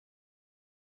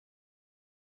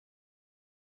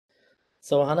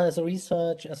So Hana is a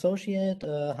research associate,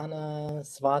 Hana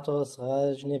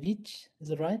Svatos-Raznjevic,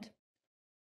 is it right?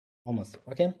 Almost,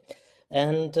 okay.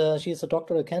 And she's a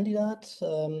doctoral candidate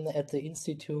at the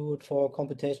Institute for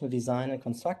Computational Design and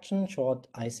Construction, short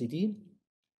ICD,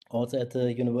 also at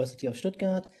the University of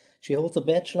Stuttgart. She holds a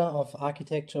Bachelor of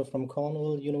Architecture from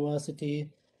Cornell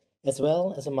University, as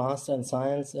well as a Master in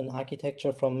Science in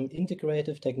Architecture from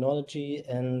Integrative Technology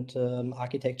and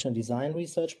Architecture and Design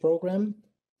Research Program.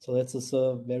 So that's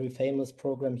a very famous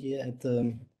program here at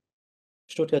the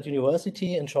Stuttgart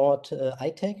University, in short,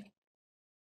 ITEC.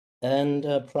 And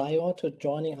prior to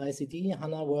joining ICD,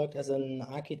 Hana worked as an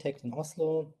architect in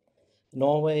Oslo,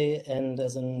 Norway, and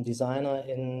as a designer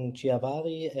in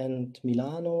Chiavari and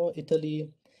Milano,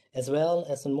 Italy, as well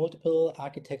as in multiple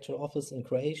architectural offices in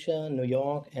Croatia, New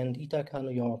York, and Ithaca,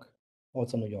 New York,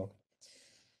 also New York.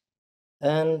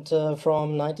 And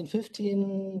from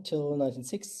 1915 till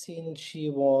 1916, she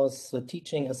was a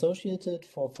teaching associate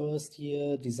for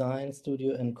first-year design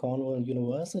studio in Cornell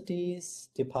University's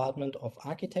Department of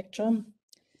Architecture.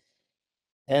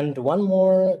 And one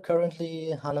more,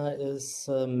 currently, Hana is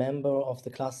a member of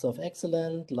the Cluster of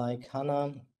Excellence, like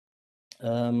Hana,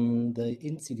 the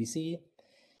IntCDC.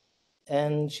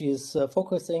 And she's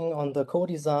focusing on the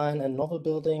co-design and novel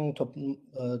building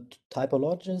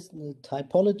typologies,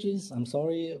 I'm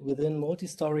sorry, within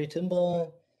multi-story timber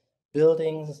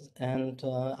buildings. And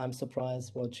I'm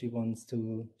surprised what she wants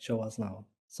to show us now.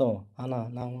 So, Hana,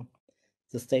 now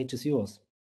the stage is yours.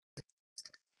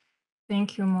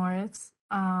 Thank you, Moritz.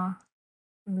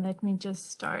 Let me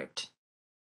just start.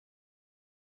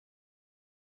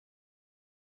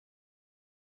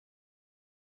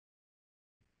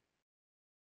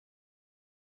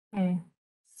 Okay,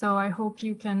 so I hope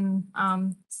you can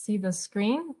see the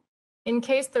screen. In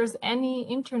case there's any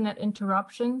internet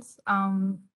interruptions,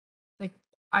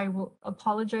 I will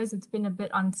apologize. It's been a bit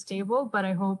unstable, but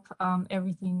I hope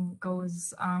everything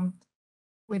goes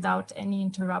without any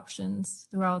interruptions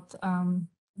throughout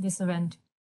this event.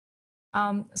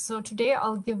 So today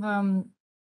I'll give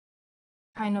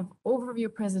kind of overview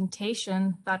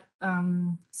presentation that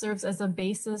serves as a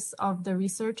basis of the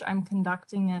research I'm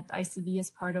conducting at ICD as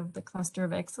part of the Cluster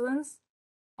of Excellence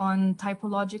on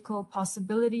typological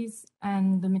possibilities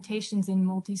and limitations in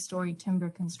multi-story timber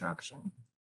construction.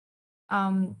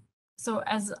 So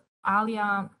as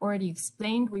Alya already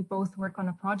explained, we both work on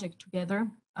a project together,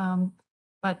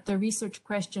 but the research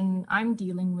question I'm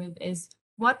dealing with is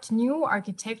what new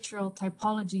architectural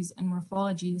typologies and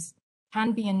morphologies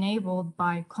can be enabled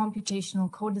by computational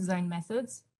co-design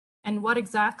methods, and what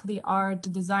exactly are the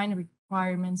design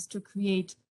requirements to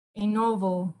create a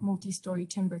novel multi-story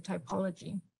timber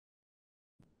typology.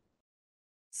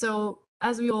 So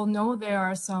as we all know, there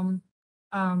are some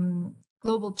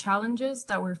global challenges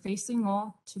that we're facing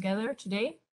all together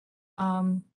today.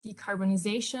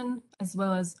 Decarbonization, as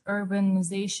well as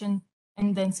urbanization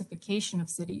and densification of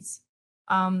cities.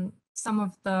 Some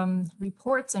of the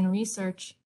reports and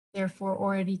research therefore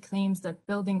already claims that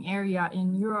building area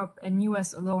in Europe and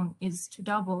US alone is to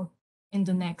double in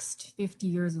the next 50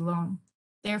 years alone.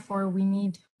 Therefore, we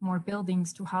need more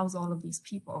buildings to house all of these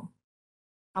people.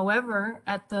 However,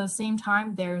 at the same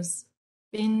time, there's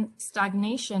been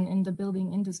stagnation in the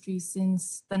building industry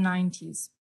since the 90s.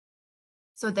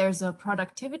 So there's a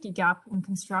productivity gap in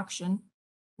construction,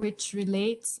 which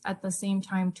relates at the same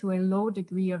time to a low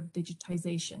degree of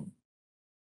digitization.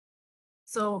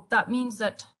 So that means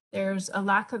that there's a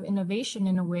lack of innovation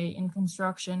in a way in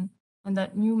construction and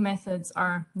that new methods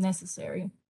are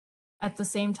necessary. At the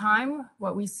same time,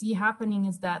 what we see happening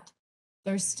is that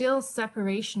there's still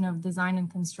separation of design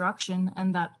and construction,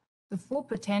 and that the full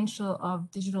potential of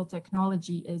digital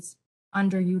technology is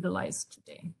underutilized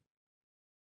today.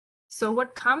 So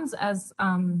what comes as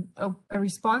a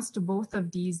response to both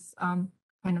of these kind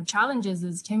of challenges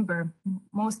is timber,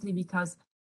 mostly because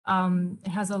it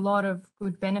has a lot of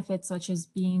good benefits, such as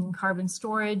being carbon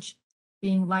storage,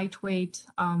 being lightweight,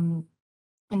 and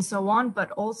so on,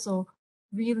 but also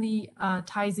really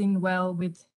ties in well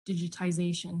with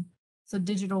digitization. So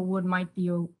digital wood might be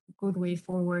a good way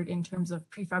forward in terms of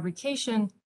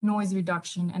prefabrication, noise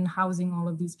reduction, and housing all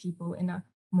of these people in a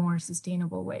more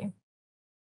sustainable way.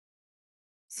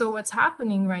 So what's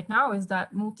happening right now is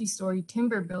that multi-story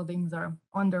timber buildings are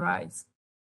on the rise.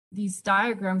 These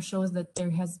diagrams shows that there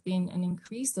has been an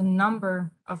increase in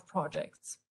number of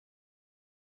projects.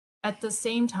 At the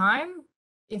same time,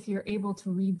 if you're able to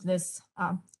read this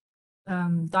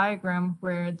diagram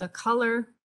where the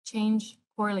color change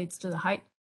correlates to the height,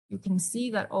 you can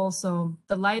see that also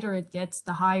the lighter it gets,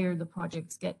 the higher the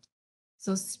projects get.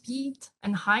 So speed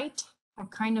and height have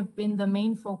kind of been the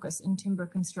main focus in timber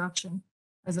construction,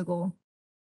 as a goal.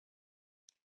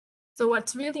 So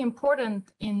what's really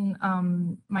important in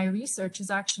my research is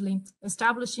actually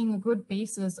establishing a good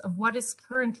basis of what is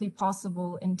currently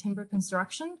possible in timber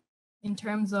construction in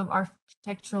terms of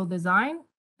architectural design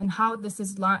and how this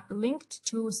is linked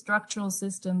to structural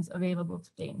systems available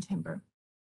today in timber.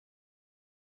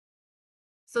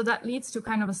 So that leads to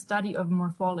kind of a study of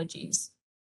morphologies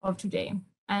of today.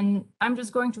 And I'm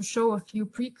just going to show a few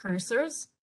precursors.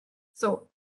 So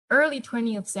early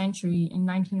 20th century in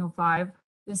 1905,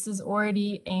 this is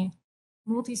already a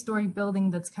multi-story building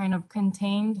that's kind of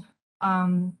contained.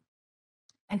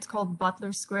 It's called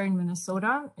Butler Square in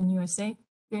Minnesota in USA.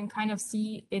 You can kind of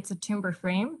see it's a timber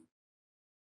frame.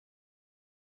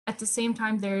 At the same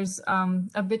time, there's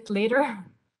a bit later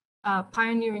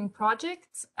pioneering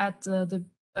projects at the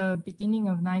beginning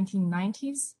of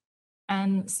 1990s.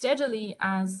 And steadily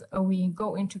as we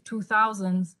go into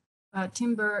 2000s,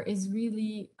 timber is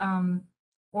really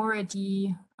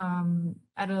already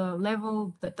at a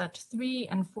level that 3-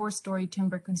 and 4-story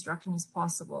timber construction is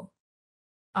possible.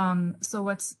 So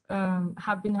what's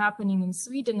have been happening in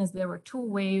Sweden is there were 2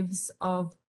 waves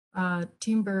of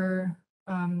timber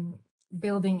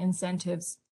building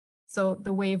incentives. So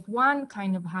the wave 1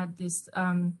 kind of had this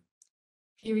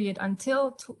period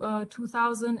until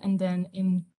 2000, and then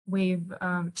in wave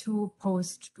 2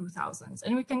 post 2000s.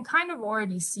 And we can kind of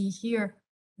already see here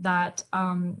that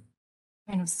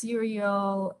kind of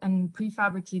serial and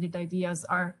prefabricated ideas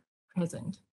are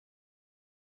present.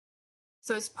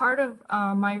 So as part of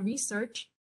my research,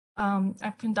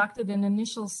 I've conducted an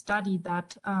initial study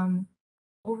that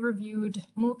overviewed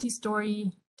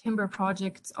multi-story timber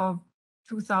projects of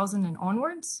 2000 and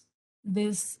onwards.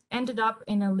 This ended up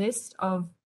in a list of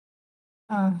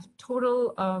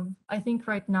total of, I think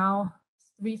right now,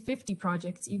 350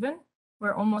 projects even,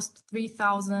 where almost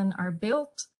 3,000 are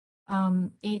built,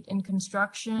 8 in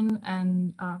construction,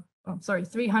 and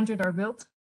 300 are built,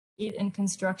 8 in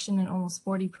construction, and almost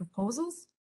 40 proposals.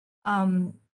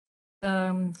 The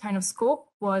kind of scope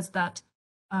was that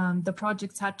the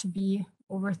projects had to be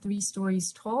over 3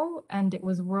 stories tall, and it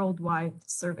was a worldwide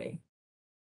survey.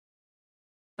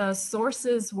 The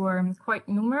sources were quite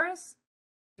numerous.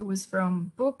 It was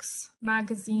from books,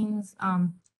 magazines,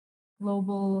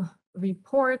 global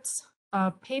reports,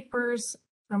 papers,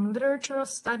 from literature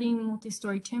studying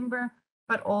multi-story timber,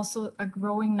 but also a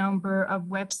growing number of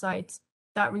websites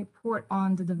that report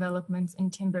on the developments in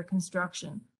timber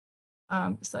construction,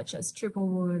 such as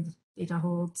Triplewood, Data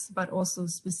Holds, but also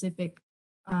specific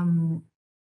kind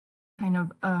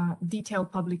of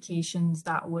detailed publications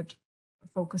that would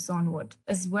focus on wood,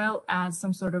 as well as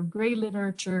some sort of gray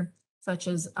literature, such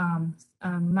as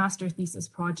master thesis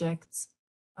projects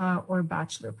or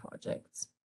bachelor projects.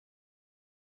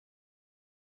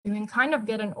 You can kind of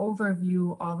get an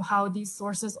overview of how these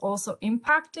sources also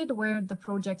impacted where the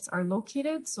projects are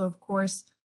located. So of course,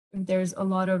 if there's a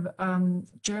lot of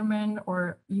German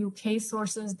or UK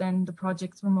sources, then the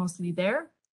projects were mostly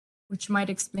there, which might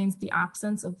explain the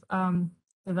absence of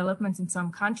developments in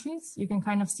some countries. You can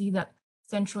kind of see that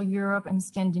Central Europe and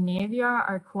Scandinavia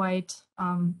are quite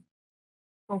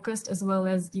focused, as well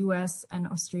as US and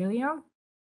Australia.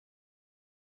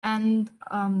 And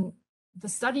the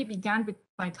study began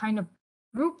by kind of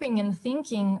grouping and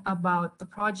thinking about the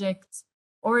projects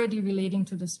already relating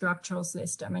to the structural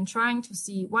system and trying to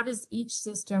see what is each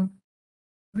system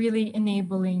really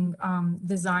enabling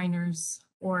designers,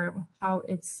 or how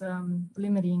it's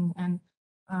limiting and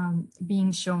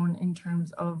being shown in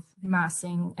terms of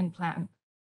massing and plan.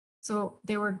 So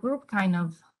they were grouped kind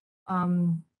of,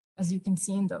 as you can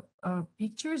see in the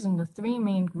pictures, in the 3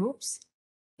 main groups,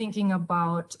 thinking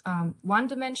about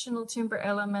one-dimensional timber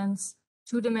elements,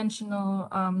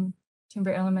 2-dimensional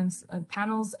timber elements,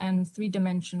 panels, and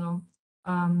 3-dimensional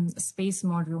space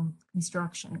module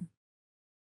construction.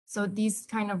 So these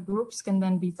kind of groups can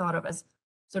then be thought of as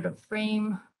sort of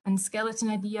frame and skeleton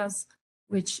ideas,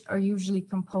 which are usually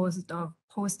composed of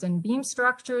post and beam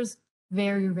structures,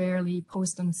 very rarely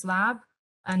post and slab,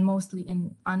 and mostly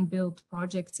in unbuilt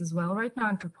projects as well right now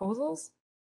in proposals.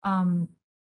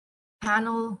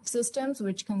 Panel systems,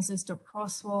 which consist of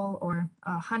crosswall or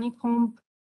honeycomb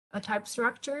type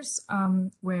structures,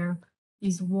 where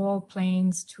these wall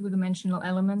planes, 2-dimensional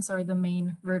elements are the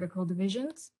main vertical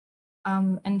divisions.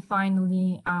 And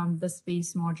finally, the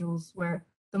space modules, where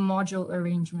the module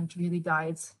arrangement really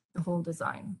guides the whole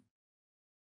design.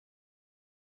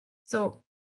 So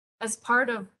as part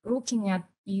of looking at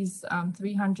these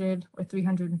 300 or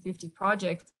 350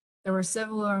 projects, there were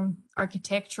several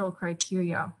architectural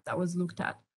criteria that was looked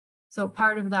at. So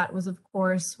part of that was, of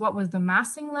course, what was the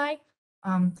massing like?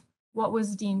 What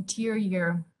was the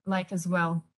interior like as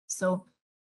well. So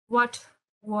what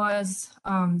was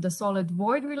the solid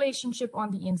void relationship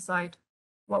on the inside?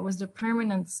 What was the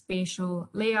permanent spatial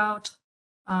layout?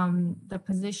 The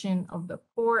position of the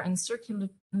core and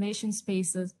circulation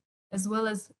spaces, as well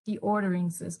as the ordering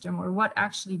system, or what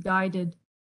actually guided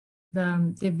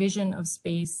the division of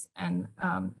space and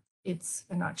its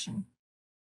connection.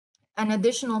 An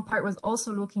additional part was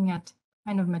also looking at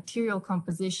kind of material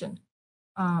composition.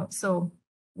 So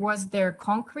was there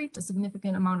concrete, a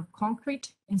significant amount of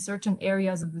concrete in certain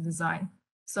areas of the design?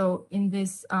 So in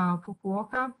this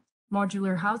Fukuoka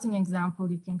modular housing example,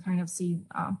 you can kind of see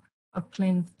a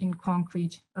plinth in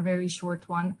concrete, a very short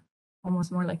one,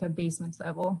 almost more like a basement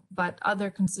level, but other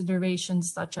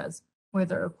considerations such as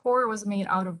whether a core was made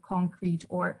out of concrete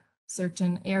or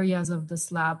certain areas of the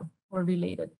slab were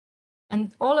related.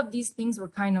 And all of these things were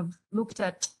kind of looked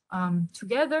at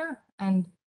together and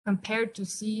compared to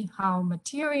see how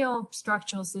material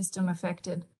structural system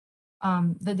affected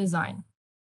the design.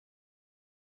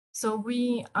 So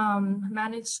we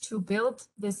managed to build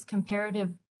this comparative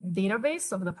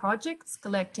database of the projects,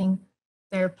 collecting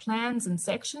their plans and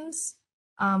sections.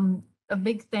 A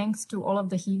big thanks to all of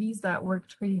the Hiwis that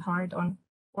worked pretty hard on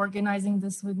organizing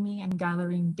this with me and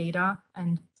gathering data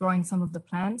and drawing some of the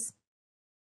plans.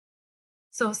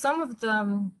 So some of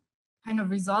the kind of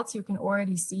results you can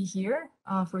already see here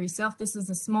for yourself. This is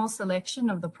a small selection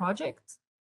of the projects.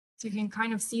 So you can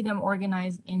kind of see them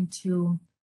organized into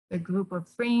a group of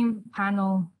frame,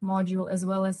 panel, module, as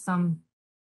well as some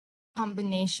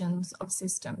combinations of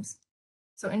systems.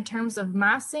 So in terms of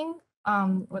massing,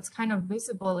 what's kind of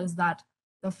visible is that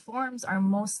the forms are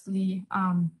mostly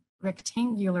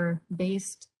rectangular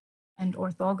based and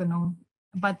orthogonal,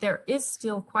 but there is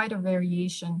still quite a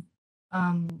variation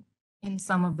in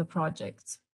some of the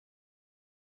projects.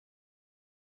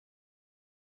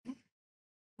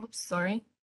 Oops, sorry,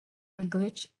 a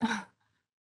glitch.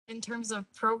 In terms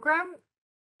of program,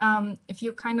 if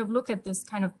you kind of look at this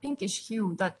kind of pinkish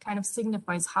hue that kind of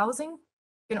signifies housing,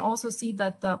 you can also see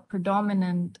that the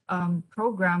predominant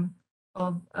program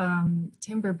of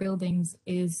timber buildings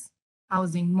is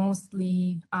housing,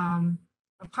 mostly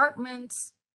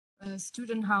apartments,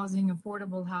 student housing,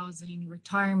 affordable housing,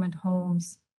 retirement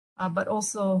homes, but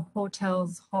also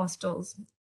hotels, hostels.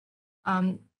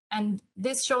 And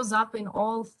this shows up in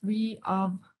all three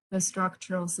of the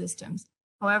structural systems.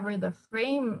 However, the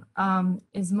frame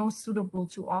is most suitable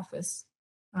to office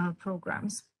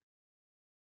programs.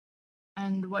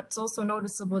 And what's also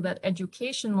noticeable that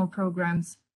educational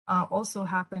programs also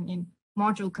happen in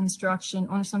module construction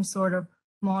or some sort of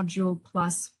module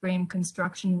plus frame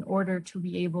construction in order to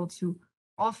be able to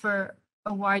offer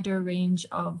a wider range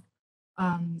of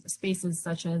spaces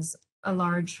such as a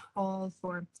large hall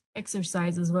for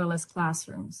exercise as well as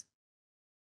classrooms.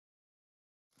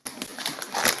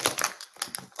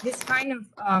 This kind of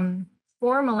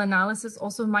formal analysis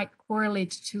also might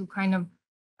correlate to kind of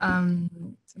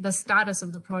the status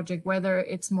of the project, whether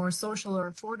it's more social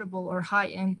or affordable or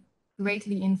high-end,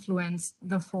 greatly influence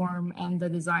the form and the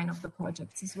design of the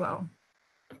projects as well.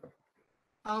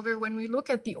 However, when we look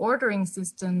at the ordering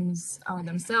systems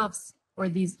themselves, or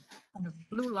these kind of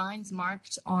blue lines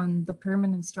marked on the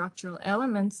permanent structural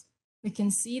elements, we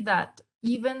can see that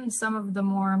even some of the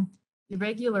more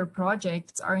irregular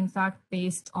projects are in fact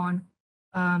based on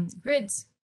grids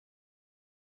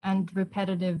and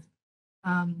repetitive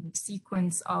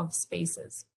sequence of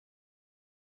spaces.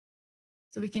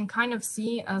 So we can kind of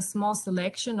see a small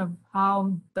selection of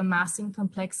how the massing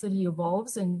complexity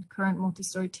evolves in current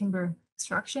multi-story timber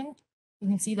construction. You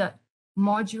can see that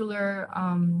modular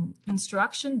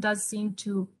construction does seem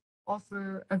to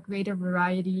offer a greater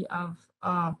variety of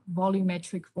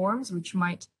volumetric forms, which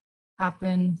might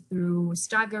happen through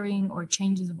staggering or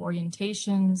changes of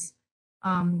orientations,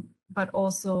 but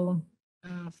also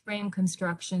frame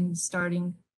construction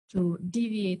starting to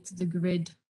deviate the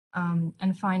grid.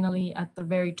 And finally, at the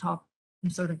very top,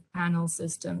 sort of panel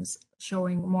systems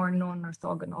showing more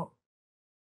non-orthogonal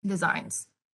designs.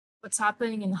 What's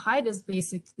happening in height is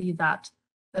basically that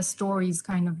the stories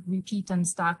kind of repeat and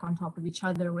stack on top of each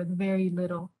other with very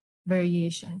little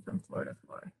variation from floor to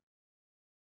floor.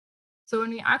 So when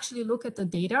we actually look at the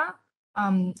data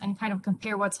and kind of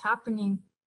compare what's happening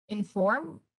in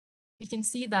form, we can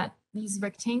see that these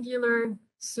rectangular,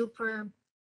 super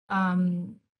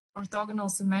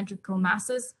orthogonal symmetrical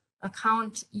masses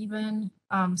account even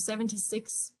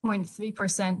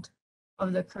 76.3%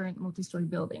 of the current multi-story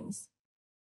buildings.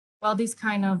 While these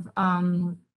kind of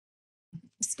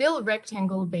still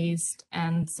rectangle-based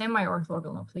and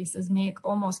semi-orthogonal places make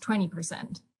almost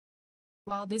 20%.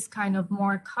 While this kind of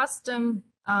more custom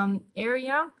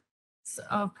area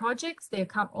projects, they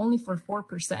account only for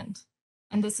 4%.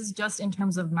 And this is just in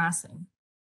terms of massing.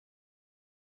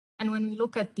 And when we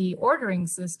look at the ordering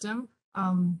system,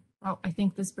 well, I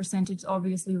think this percentage is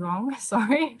obviously wrong,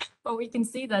 sorry, but we can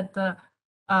see that the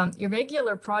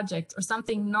irregular project or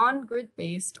something non-grid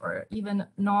based or even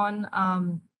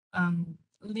non-linear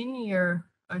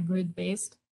grid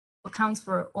based accounts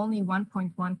for only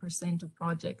 1.1% of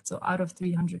projects, so out of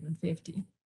 350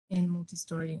 in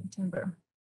multi-story timber.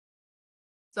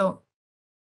 So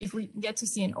if we get to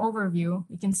see an overview,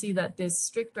 we can see that this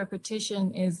strict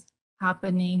repetition is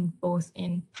happening both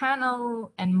in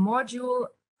panel and module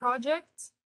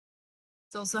projects.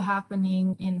 It's also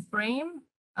happening in frame,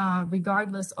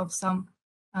 regardless of some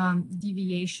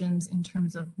deviations in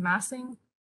terms of massing.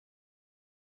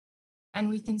 And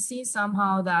we can see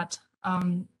somehow that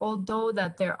although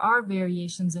that there are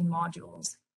variations in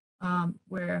modules,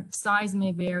 where size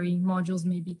may vary, modules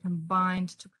may be combined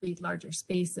to create larger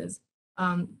spaces,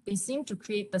 they seem to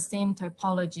create the same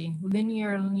typology,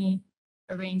 linearly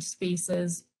arranged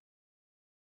spaces.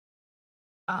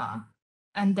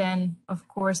 And then, of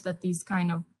course, that these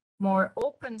kind of more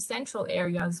open central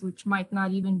areas, which might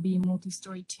not even be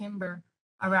multi-story timber,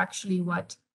 are actually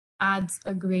what adds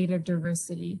a greater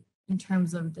diversity in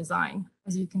terms of design.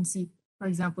 As you can see, for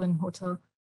example, in Hotel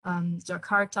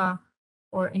Jakarta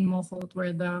or in Morphological,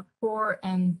 where the core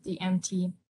and the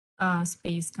empty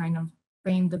space kind of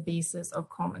frame the basis of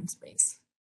common space.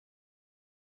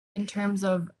 In terms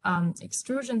of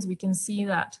extrusions, we can see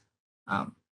that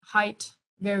height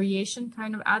variation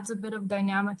kind of adds a bit of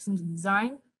dynamics in the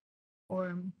design,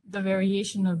 or the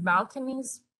variation of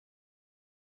balconies,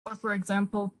 or for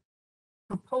example,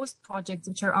 proposed projects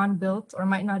which are unbuilt or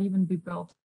might not even be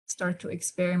built start to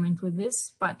experiment with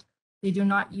this, but they do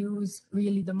not use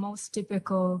really the most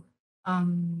typical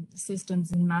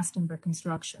systems in mass timber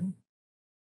construction.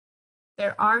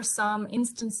 There are some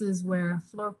instances where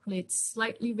floor plates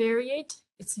slightly variate.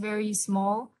 It's very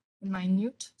small and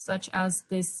minute, such as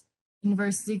this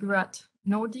inverse ziggurat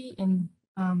nodi in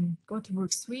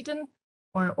Gothenburg, Sweden,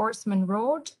 or Orsman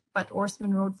Road. But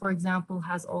Orsman Road, for example,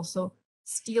 has also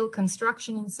steel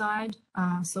construction inside,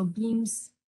 so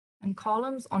beams and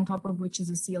columns on top of which is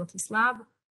a CLT slab,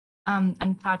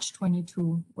 and patch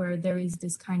 22, where there is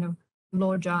this kind of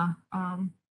loggia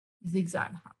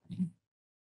zigzag happening.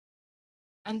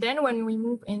 And then when we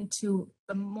move into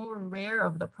the more rare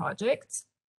of the projects,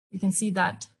 you can see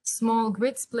that small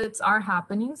grid splits are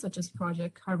happening, such as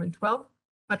project Carbon 12,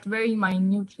 but very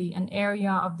minutely. An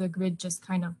area of the grid just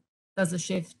kind of does a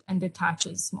shift and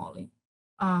detaches smallly.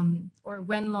 Or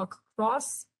Wenlock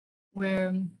Cross,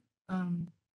 where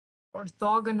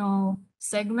orthogonal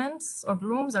segments of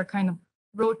rooms are kind of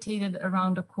rotated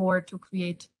around a core to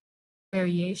create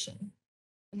variation.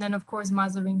 And then, of course,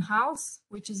 Mazarin House,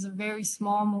 which is a very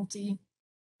small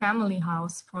multi-family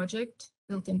house project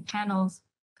built in panels,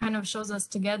 kind of shows us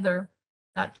together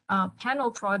that panel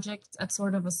projects at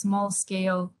sort of a small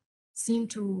scale seem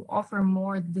to offer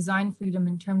more design freedom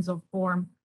in terms of form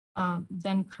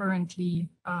than currently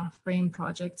frame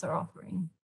projects are offering.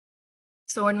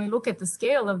 So when we look at the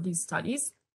scale of these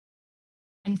studies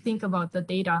and think about the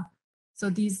data, so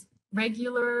these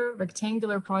regular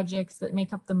rectangular projects that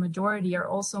make up the majority are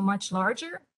also much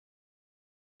larger.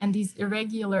 And these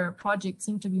irregular projects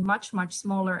seem to be much, much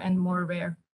smaller and more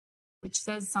rare, which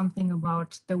says something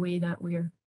about the way that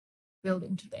we're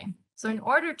building today. So in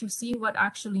order to see what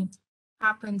actually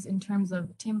happens in terms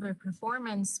of timber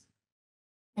performance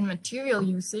and material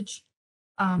usage,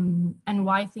 and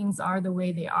why things are the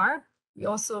way they are, we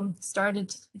also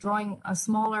started drawing a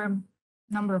smaller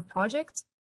number of projects,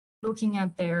 looking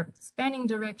at their spanning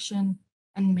direction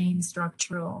and main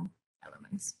structural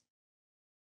elements.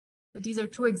 So these are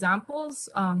two examples,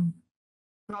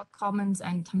 Rock Commons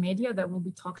and Tamedia, that will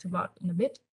be talked about in a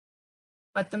bit.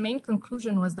 But the main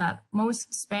conclusion was that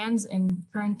most spans in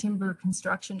current timber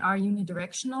construction are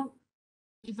unidirectional,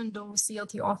 even though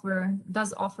CLT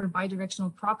does offer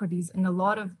bidirectional properties. In a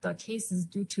lot of the cases,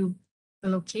 due to the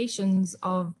locations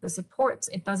of the supports,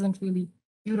 it doesn't really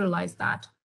utilize that.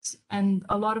 And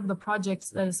a lot of the projects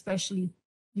that especially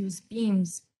use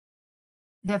beams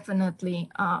definitely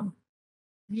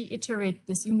reiterate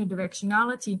this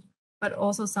unidirectionality, but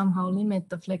also somehow limit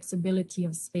the flexibility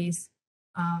of space,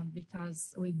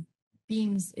 because with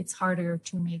beams, it's harder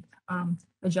to make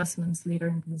adjustments later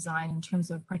in the design in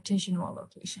terms of partition wall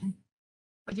location.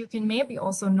 What you can maybe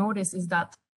also notice is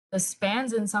that the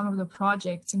spans in some of the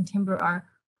projects in timber are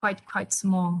quite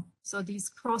small. So these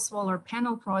cross wall or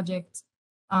panel projects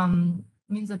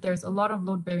means that there's a lot of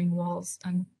load-bearing walls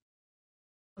and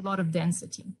a lot of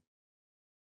density.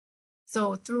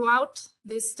 So throughout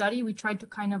this study, we tried to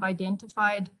kind of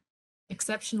identify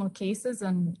exceptional cases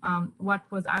and what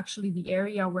was actually the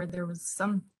area where there was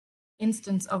some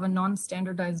instance of a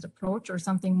non-standardized approach or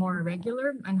something more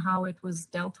irregular and how it was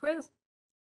dealt with.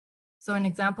 So an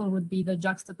example would be the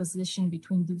juxtaposition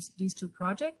between these two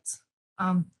projects,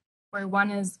 where one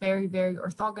is very, very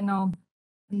orthogonal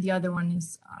and the other one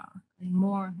is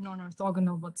more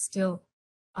non-orthogonal, but still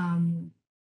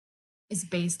is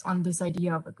based on this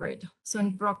idea of a grid. So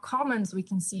in Brock Commons, we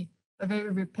can see a very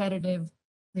repetitive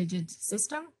rigid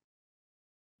system,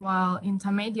 while in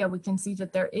Tamedia, we can see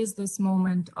that there is this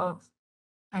moment of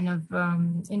kind of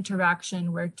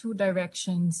interaction where two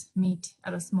directions meet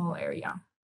at a small area.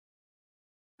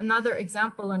 Another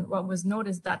example, and what was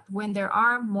noticed, that when there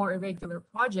are more irregular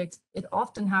projects, it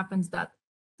often happens that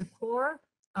the core,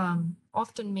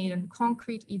 often made in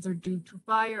concrete, either due to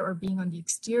fire or being on the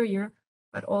exterior,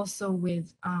 but also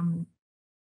with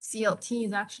CLT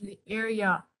is actually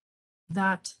area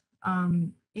that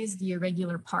is the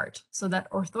irregular part, so that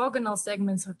orthogonal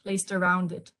segments are placed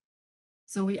around it.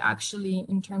 So we actually,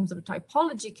 in terms of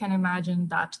typology, can imagine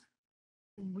that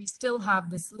we still have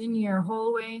this linear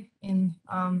hallway in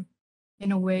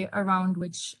a way around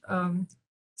which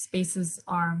spaces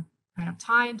are kind of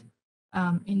tied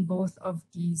in both of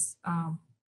these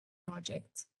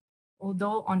projects.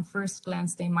 Although on first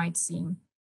glance, they might seem,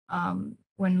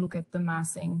 when look at the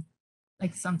massing,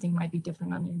 like something might be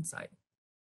different on the inside.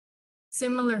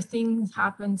 Similar thing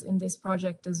happens in this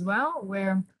project as well,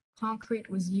 where concrete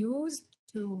was used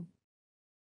to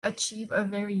achieve a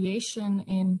variation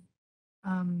in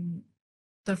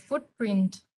the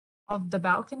footprint of the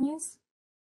balconies.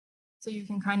 So you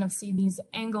can kind of see these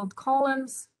angled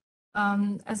columns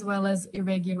as well as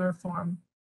irregular form.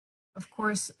 Of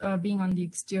course, being on the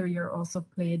exterior also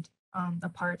played a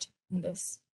part in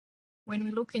this. When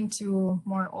we look into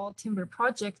more all timber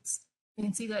projects, you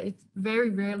can see that it very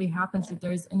rarely happens that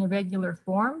there's an irregular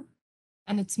form,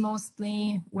 and it's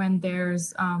mostly when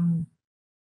there's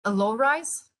a low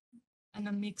rise and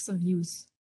a mix of use,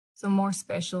 so more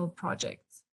special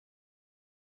projects.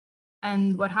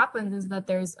 And what happens is that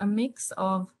there's a mix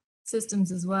of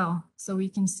systems as well. So we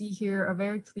can see here a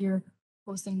very clear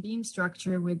post and beam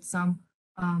structure with some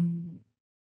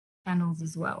panels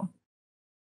as well.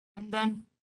 And then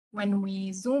when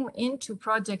we zoom into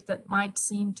projects that might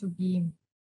seem to be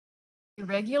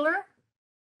irregular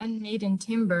and made in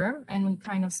timber, and we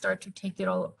kind of start to take it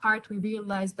all apart, we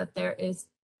realize that there is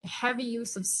a heavy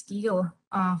use of steel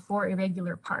for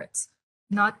irregular parts,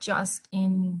 not just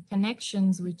in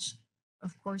connections, which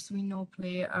of course we know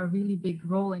play a really big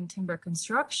role in timber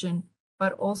construction,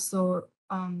 but also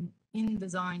in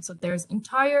design. So there's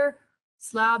entire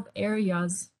slab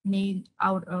areas made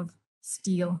out of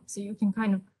steel. So you can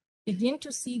kind of begin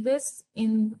to see this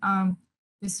in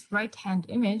this right-hand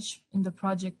image in the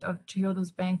project of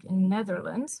Triodos Bank in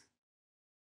Netherlands.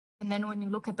 And then when you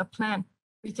look at the plan,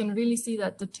 we can really see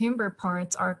that the timber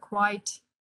parts are quite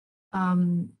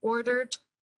ordered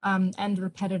and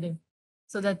repetitive,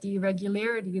 so that the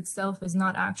irregularity itself is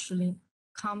not actually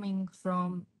coming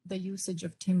from the usage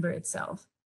of timber itself.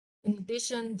 In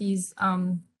addition, these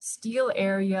steel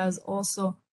areas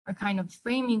also are kind of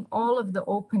framing all of the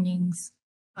openings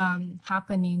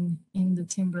happening in the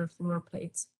timber floor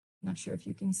plates. I'm not sure if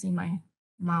you can see my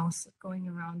mouse going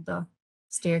around the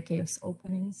staircase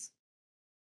openings.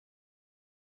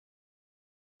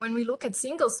 When we look at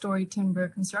single-story timber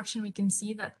construction, we can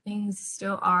see that things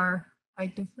still are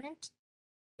quite different.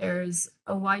 There's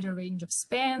a wider range of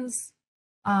spans,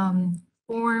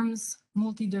 forms,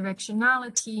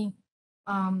 multi-directionality,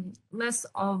 less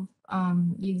of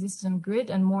the existing grid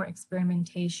and more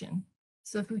experimentation.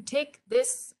 So if we take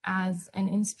this as an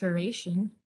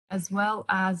inspiration, as well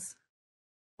as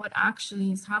what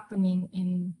actually is happening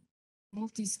in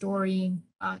multi-story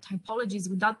typologies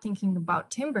without thinking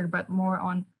about timber, but more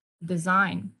on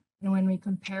design, and when we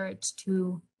compare it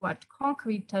to what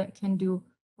concrete can do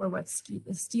or what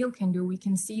steel can do, we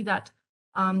can see that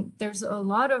there's a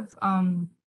lot of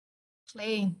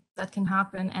play that can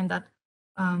happen, and that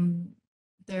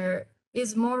there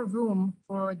is more room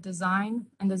for design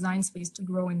and design space to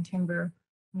grow in timber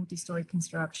multi-story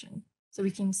construction. So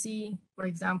we can see, for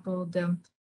example, the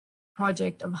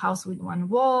project of House with One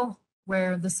Wall,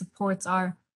 where the supports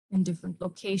are in different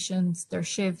locations, their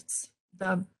shifts,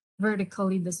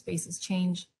 vertically the spaces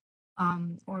change,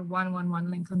 or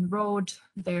 111 Lincoln Road,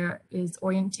 there is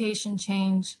orientation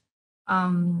change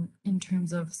in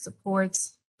terms of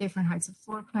supports, different heights of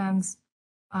floor plans,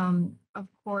 of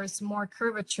course, more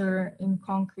curvature in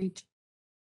concrete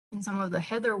in some of the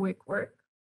heatherwick work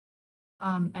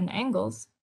and angles.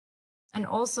 and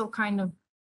also kind of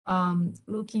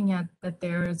looking at that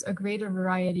there's a greater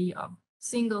variety of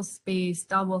single space,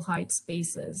 double height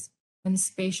spaces and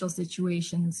spatial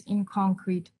situations in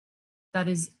concrete that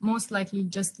is most likely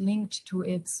just linked to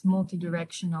its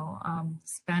multi-directional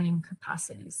spanning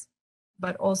capacities,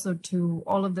 but also to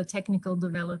all of the technical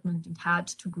development it had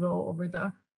to grow over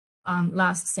the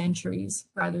last centuries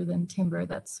rather than timber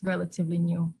that's relatively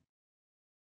new.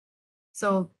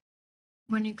 So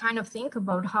when you kind of think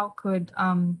about how could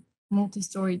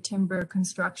multi-story timber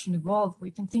construction evolve,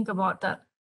 we can think about that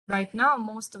right now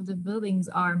most of the buildings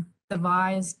are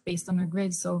devised based on a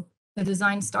grid. So the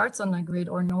design starts on a grid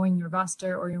or knowing your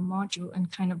raster or your module and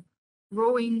kind of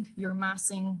growing your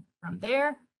massing from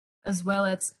there, as well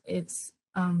as its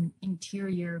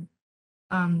interior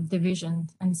division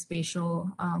and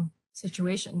spatial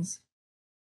situations.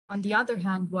 On the other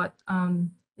hand, what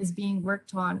is being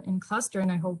worked on in Cluster,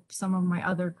 and I hope some of my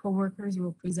other co-workers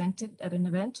will present it at an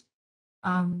event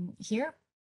here,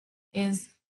 is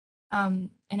an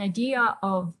idea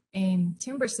of a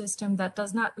timber system that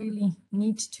does not really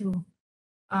need to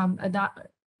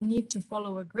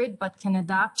follow a grid, but can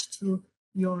adapt to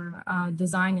your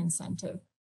design incentive,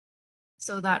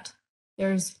 so that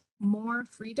there's more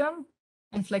freedom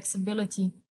and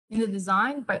flexibility in the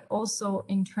design, but also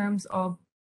in terms of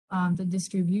the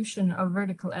distribution of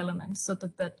vertical elements, so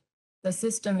that the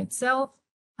system itself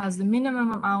has the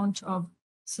minimum amount of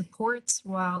supports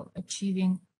while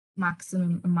achieving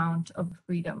maximum amount of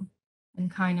freedom,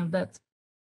 and kind of that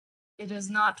it is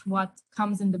not what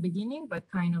comes in the beginning, but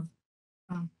kind of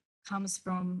comes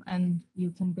from, and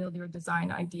you can build your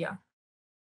design idea.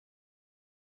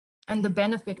 And the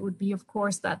benefit would be, of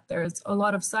course, that there's a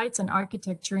lot of sites, and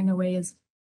architecture in a way is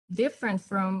different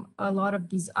from a lot of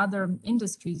these other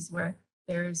industries where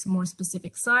there's more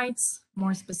specific sites,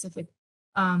 more specific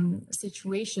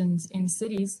situations in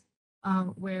cities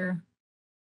where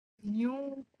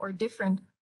new or different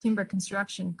timber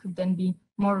construction could then be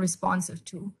more responsive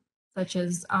to, such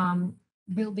as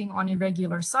building on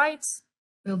irregular sites,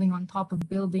 building on top of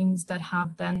buildings that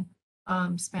have then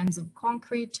spans of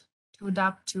concrete to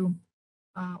adapt to,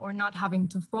 or not having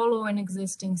to follow an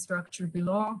existing structure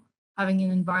below, having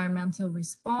an environmental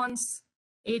response,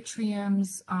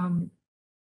 atriums,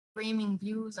 framing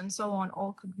views, and so on,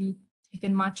 all could be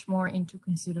taken much more into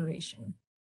consideration.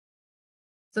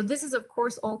 So this is, of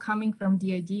course, all coming from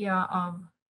the idea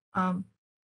of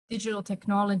digital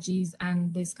technologies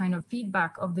and this kind of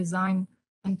feedback of design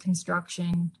and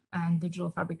construction and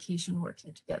digital fabrication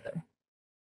working together.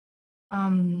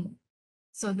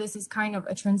 So this is kind of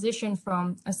a transition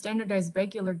from a standardized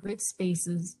regular grid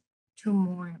spaces to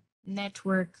more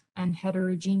network and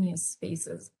heterogeneous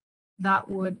spaces that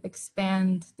would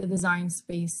expand the design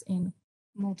space in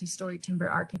multi-story timber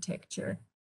architecture.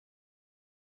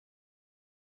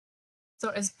 So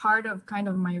as part of kind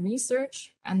of my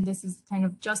research, and this is kind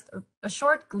of just a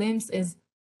short glimpse, is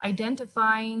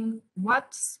identifying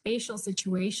what spatial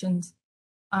situations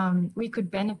we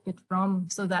could benefit from,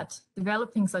 so that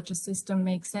developing such a system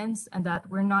makes sense and that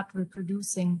we're not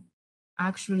reproducing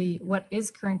actually what is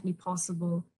currently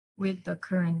possible with the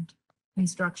current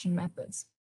construction methods.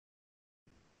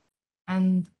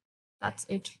 And that's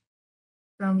it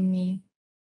from me.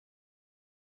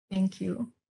 Thank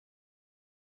you.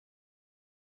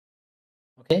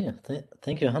 Okay,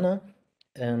 thank you, Hana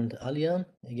and Alya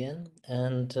again.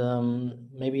 And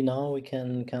maybe now we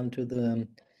can come to the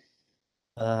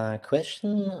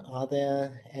question. Are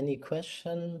there any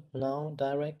question now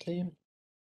directly?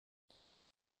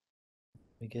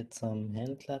 We get some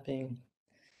hand clapping.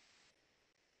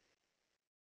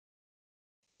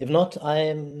 If not,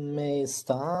 I may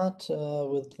start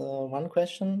with one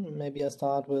question. Maybe I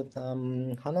start with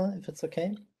Hana, if it's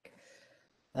okay.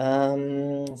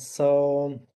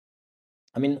 So,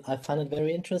 I mean, I find it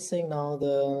very interesting now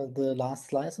the last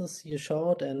slices you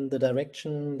showed and the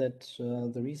direction that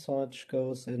the research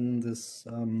goes in this,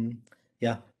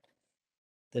 yeah,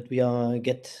 that we are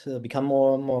become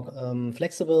more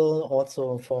flexible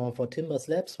also for timber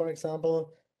slabs, for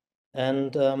example.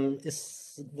 And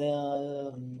is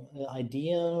there an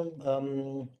idea?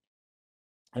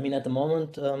 I mean, at the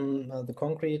moment, the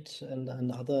concrete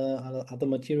and other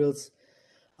materials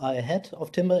are ahead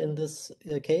of timber in this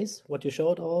case, what you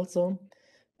showed also.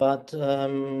 But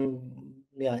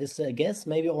yeah, is there a guess?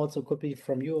 Maybe also could be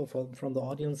from you or from the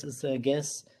audience. Is there a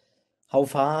guess how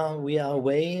far we are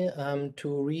away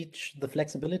to reach the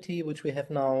flexibility which we have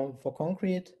now for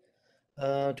concrete,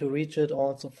 to reach it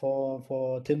also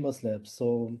for timber slabs?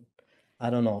 So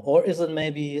I don't know. Or is it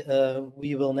maybe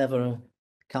we will never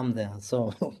come there?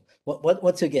 So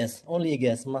what's your guess? Only a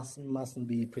guess, mustn't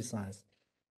be precise.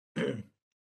 Do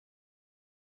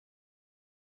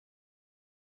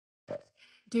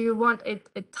you want a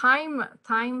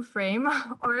time frame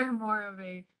or more of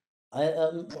a?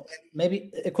 Maybe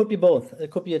it could be both.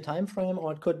 It could be a time frame,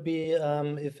 or it could be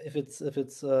if it's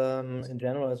in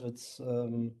general, if it's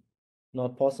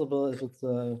not possible, if it's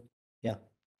yeah,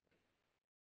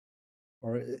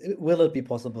 or will it be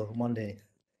possible one day?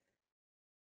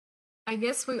 I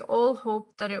guess we all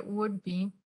hope that it would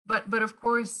be, but of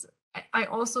course, I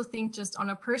also think just on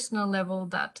a personal level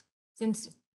that since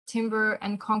timber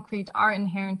and concrete are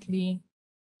inherently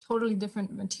totally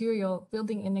different material,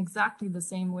 building in exactly the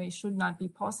same way should not be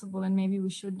possible, and maybe we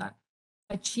should not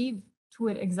achieve to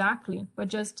it exactly, but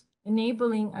just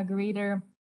enabling a greater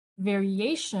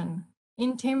variation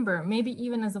in timber, maybe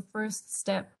even as a first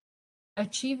step,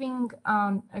 achieving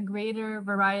a greater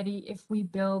variety if we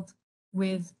build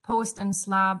with post and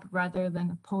slab rather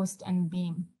than post and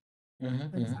beam,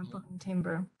 for example, in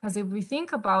timber. Because if we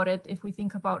think about it, if we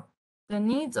think about the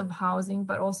needs of housing,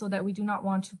 but also that we do not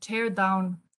want to tear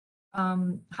down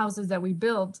houses that we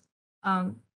build,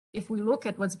 if we look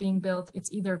at what's being built, it's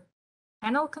either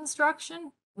panel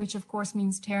construction, which of course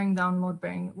means tearing down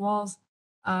load-bearing walls,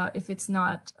 if it's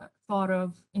not thought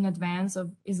of in advance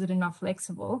of is it enough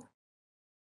flexible,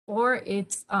 or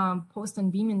it's post and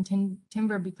beam in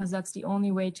timber because that's the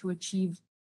only way to achieve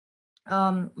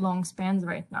long spans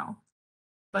right now.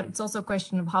 But it's also a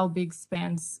question of how big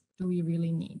spans do we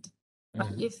really need.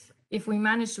 But if we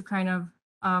manage to kind of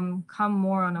come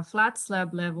more on a flat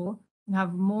slab level and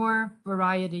have more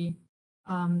variety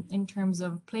in terms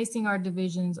of placing our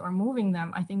divisions or moving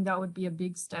them, I think that would be a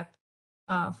big step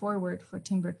forward for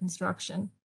timber construction.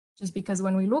 Just because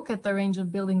when we look at the range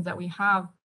of buildings that we have,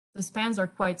 the spans are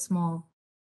quite small.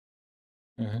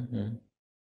 And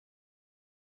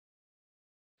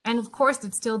of course,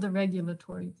 it's still the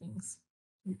regulatory things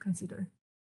we consider.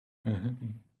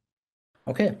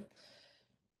 Okay.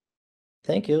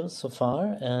 Thank you so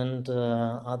far. And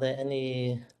are there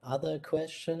any other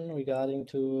questions regarding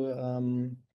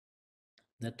to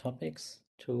the topics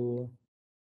to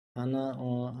Hana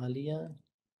or Alya?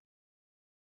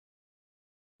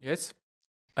 Yes,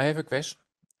 I have a question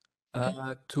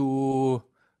to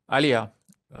Alya.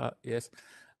 Yes,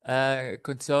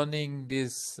 concerning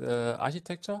this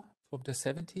architecture from the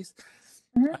 70s.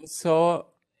 I saw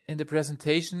in the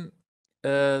presentation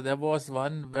there was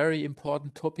one very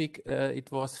important topic.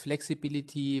 It was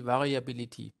flexibility,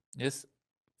 variability. Yes,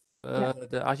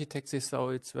 the architect says so.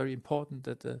 It's very important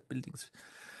that the buildings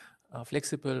are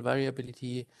flexible,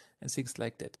 variability, and things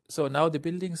like that. So now the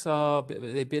buildings are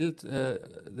they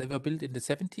were built in the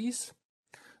 70s.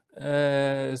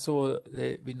 So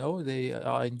we know they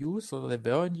are in use, or they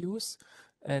were in use.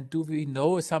 And do we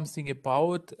know something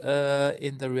about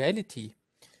in the reality?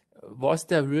 Was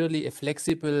there really a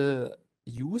flexible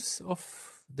use of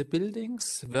the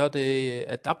buildings? Were they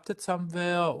adapted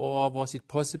somewhere, or was it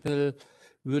possible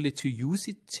really to use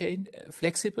it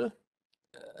flexible?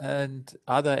 And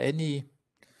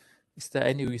is there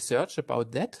any research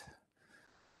about that?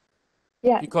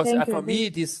 Yeah, Because thank for you. me,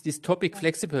 this topic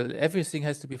flexible, everything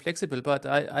has to be flexible. But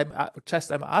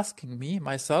I'm asking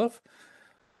myself,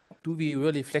 do we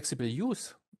really flexible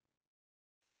use?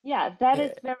 Yeah, that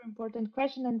is very important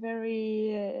question and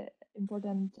very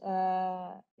important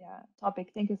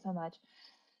topic. Thank you so much.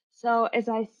 So as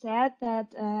I said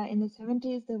that in the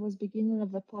 70s there was beginning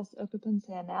of the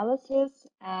post-occupancy analysis,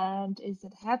 and as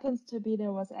it happens to be,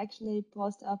 there was actually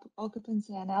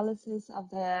post-occupancy analysis of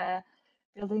the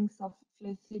buildings of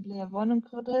flexible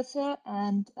Wohnungsgrundrisse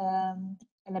and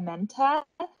Elementa.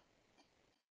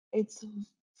 It's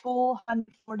full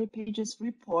 140 pages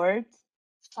report,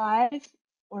 5 years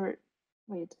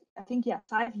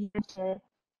after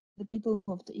the people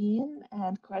moved in,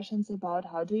 and questions about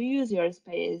how do you use your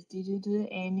space? Did you do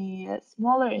any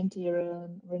smaller interior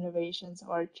renovations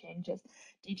or changes?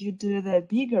 Did you do the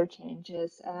bigger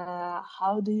changes?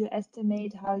 How do you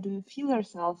estimate? How do you feel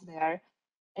yourself there?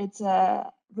 It's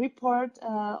a report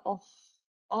of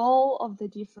all of the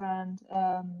different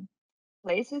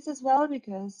places as well,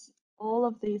 because all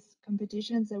of these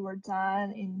competitions that were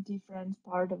done in different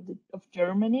part of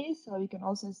Germany, so you can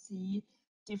also see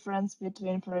difference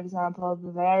between, for example,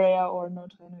 Bavaria or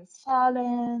North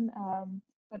Rhine-Westphalia,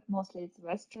 but mostly it's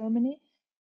West Germany.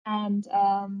 And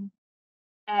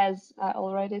as I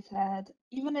already said,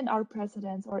 even in our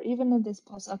precedents or even in this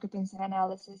post-occupancy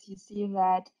analysis, you see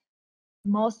that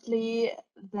mostly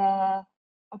the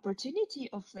opportunity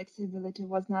of flexibility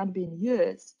was not being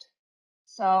used.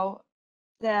 So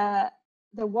there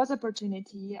was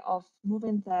opportunity of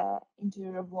moving the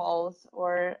interior walls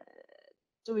or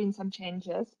doing some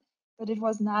changes, but it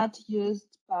was not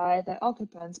used by the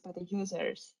occupants, by the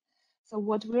users. So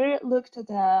what we looked at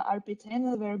the RP10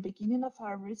 at the very beginning of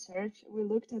our research, we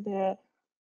looked at the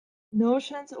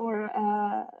notions or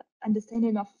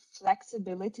understanding of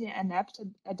flexibility and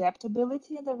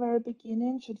adaptability at the very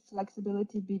beginning. Should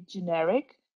flexibility be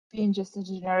generic, being just a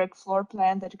generic floor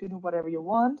plan that you can do whatever you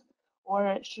want?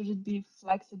 Or should it be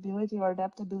flexibility or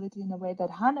adaptability in the way that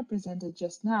Hana presented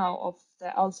just now of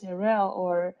the LCRL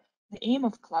or the aim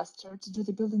of cluster to do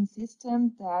the building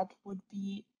system that would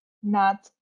be not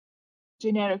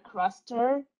generic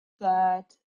cluster, but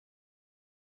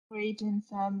creating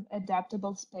some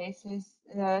adaptable spaces,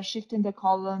 shifting the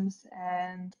columns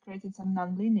and creating some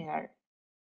nonlinear.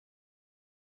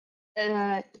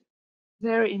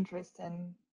 Very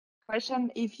interesting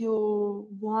question. If you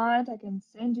want, I can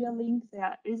send you a link.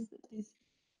 There is this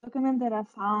document that I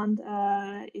found.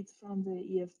 It's from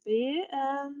the EFB.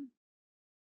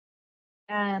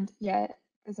 And yeah,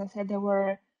 as I said, there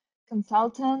were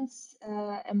consultants.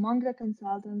 Among the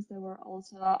consultants, there were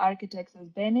also architects as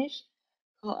Danish,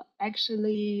 who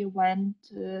actually went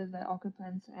to the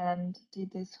occupants and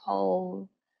did this whole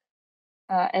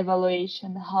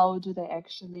evaluation. How do they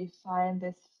actually find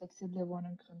this flexible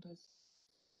Wohnungsgrundriss?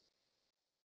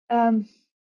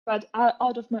 But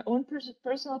out of my own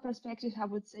personal perspective, I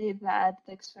would say that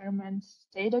the experiment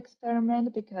stayed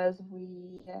experiment because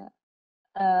we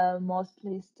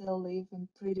mostly still live in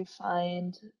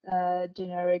predefined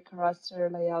generic raster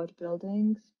layout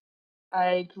buildings.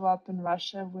 I grew up in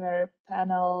Russia where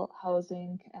panel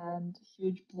housing and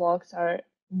huge blocks are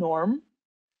norm.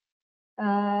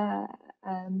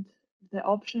 And the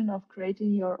option of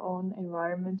creating your own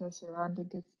environment or surrounding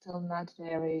is still not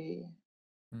very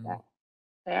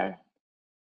there.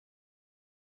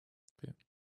 Okay.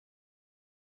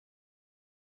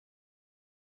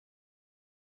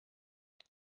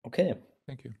 Okay.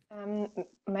 Thank you.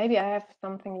 Maybe I have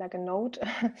something like a note.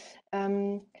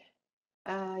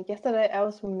 Yesterday I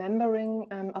was remembering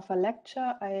of a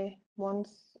lecture I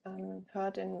once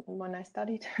heard when I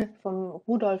studied from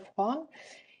Rudolf Horn.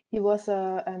 He was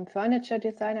a furniture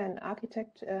designer and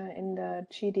architect in the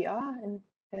GDR in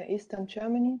Eastern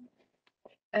Germany.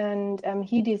 And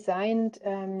he designed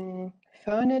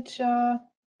furniture.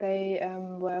 They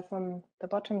were from the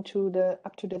bottom to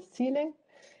up to the ceiling.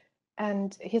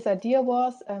 And his idea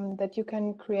was that you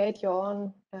can create your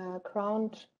own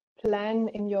ground plan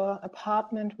in your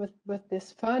apartment with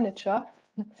this furniture.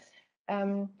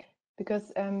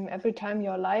 Because every time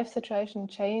your life situation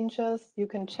changes, you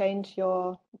can change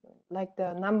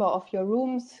the number of your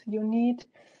rooms you need.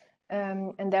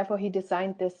 And therefore he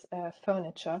designed this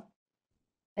furniture.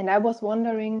 And I was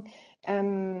wondering,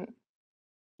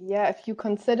 if you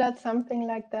considered something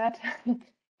like that.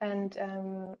 And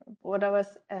what I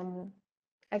was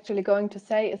actually going to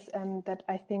say is that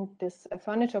I think this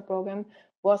furniture program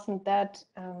wasn't that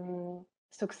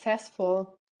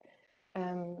successful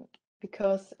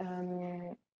because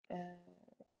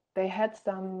they had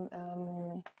some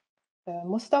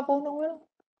Musterwohnungen,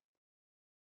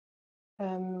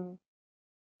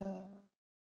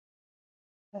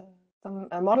 some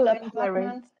model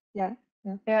apartments. Yeah,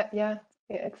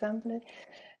 exactly.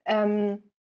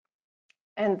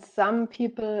 And some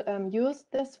people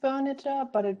used this furniture,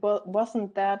 but it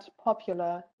wasn't that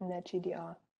popular in the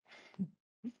GDR,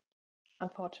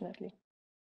 unfortunately.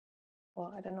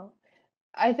 Or I don't know.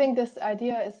 I think this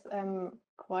idea is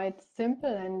quite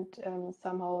simple and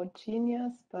somehow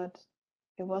genius, but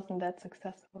it wasn't that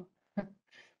successful.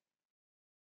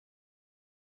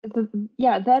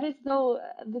 Yeah, that is though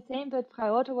the same that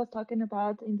Frau Otto was talking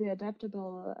about in the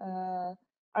adaptable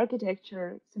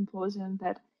architecture symposium,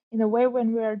 that in a way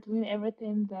when we are doing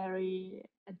everything very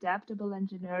adaptable and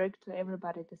generic to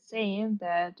everybody the same,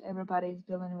 that everybody is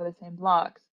building with the same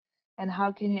blocks. And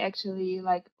how can you actually,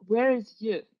 like, where is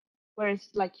you? Where is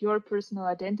like your personal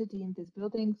identity in these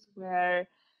buildings where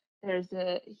there's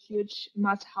a huge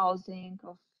mass housing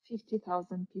of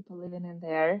 50,000 people living in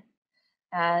there,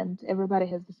 and everybody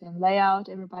has the same layout,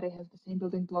 everybody has the same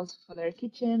building blocks for their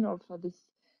kitchen or for this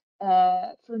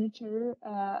furniture.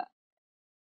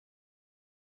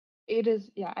 It is,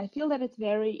 yeah, I feel that it's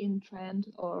very in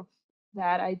trend of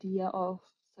that idea of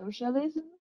socialism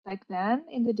back then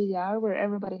in the DDR, where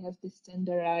everybody has this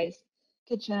standardized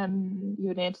kitchen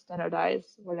unit,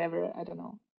 standardized whatever, I don't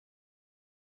know,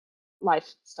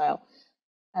 lifestyle.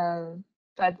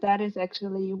 But that is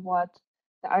actually what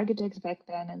the architects back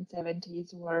then in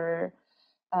 70s were,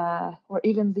 or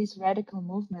even these radical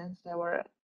movements that were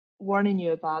warning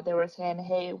you about. They were saying,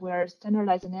 hey, we're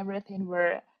standardizing everything,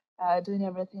 we're doing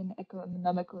everything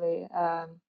economically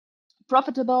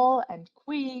profitable and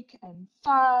quick and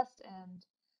fast, and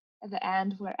at the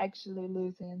end we're actually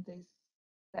losing the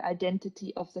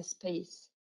identity of the space,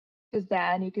 because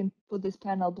then you can put this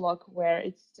panel block where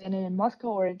it's standing in Moscow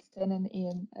or it's standing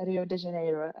in Rio de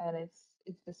Janeiro, and it's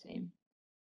the same.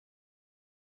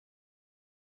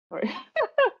 Sorry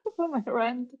for my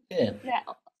rant. Yeah.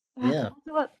 Yeah.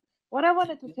 Also, what I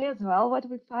wanted to say as well, what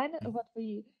we find,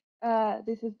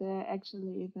 this is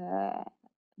actually the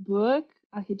book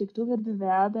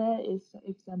Architekturwettbewerbe, is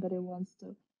if somebody wants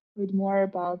to read more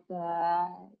about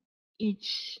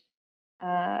each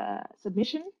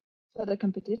submission for the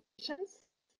competitions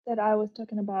that I was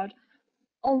talking about.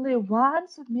 Only one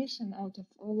submission out of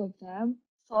all of them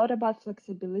thought about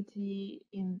flexibility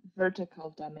in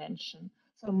vertical dimension.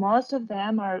 So most of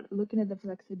them are looking at the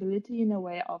flexibility in a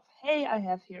way of, hey, I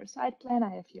have here a side plan,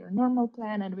 I have here a normal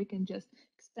plan, and we can just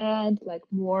extend like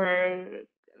more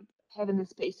having the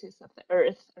spaces of the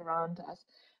earth around us.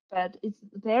 But it's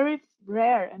very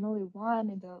rare, and only one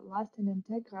in the last in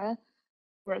Integra,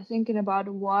 we're thinking about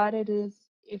what it is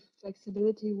if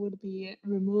flexibility would be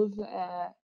remove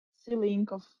a ceiling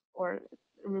of or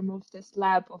remove the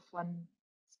slab of one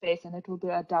space, and it will be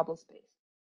a double space.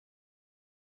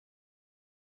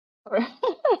 Or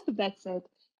that's it.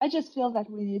 I just feel that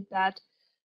we need that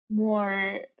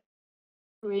more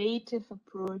creative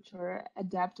approach or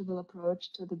adaptable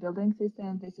approach to the building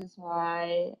system. This is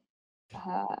why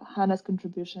Hana's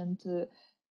contribution to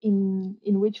in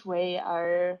which way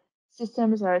our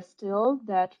systems are still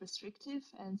that restrictive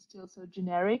and still so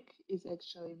generic is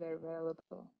actually very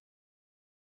valuable.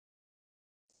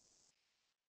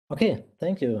 Okay,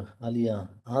 thank you, Alya.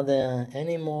 Are there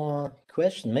any more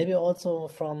questions? Maybe also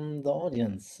from the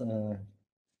audience.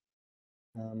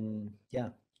 Yeah.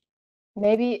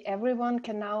 Maybe everyone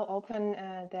can now open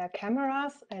their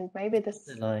cameras, and maybe this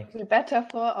will be better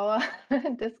for our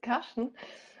discussion.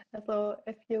 So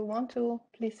if you want to,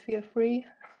 please feel free.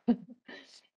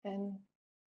 And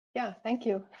yeah, thank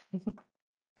you.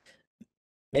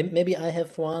 Maybe I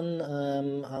have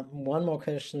one more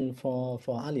question for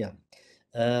Alya.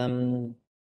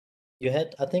 You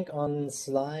had, I think, on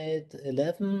slide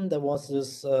 11 there was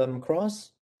this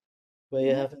cross where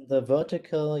you have in the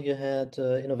vertical you had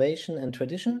innovation and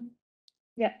tradition.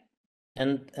 Yeah.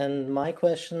 And my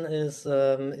question is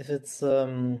if it's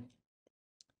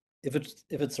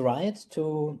right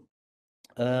to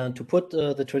put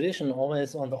the tradition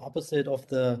always on the opposite of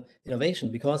the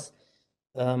innovation, because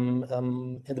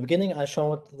in the beginning I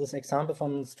showed this example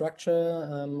from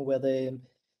structure where they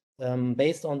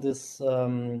based on this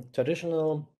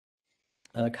traditional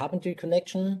carpentry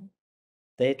connection,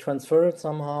 they transferred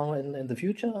somehow in the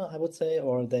future, I would say,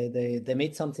 or they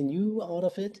made something new out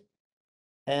of it.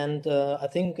 And I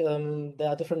think there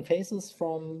are different phases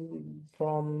from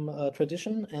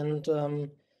tradition, and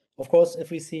of course, if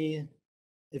we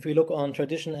look on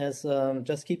tradition as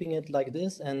just keeping it like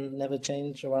this and never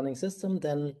change a running system,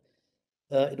 then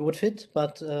it would fit.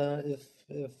 But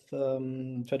if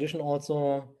tradition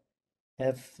also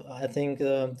have, I think,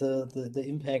 the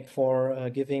impact for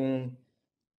giving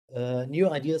new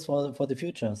ideas for the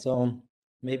future. So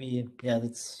maybe, yeah,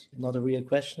 that's not a real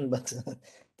question, but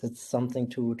that's something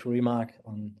to remark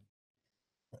on.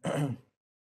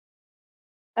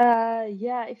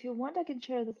 Yeah, if you want, I can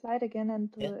share the slide again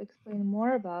and to explain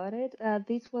more about it.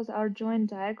 This was our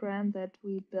joint diagram that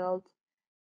we built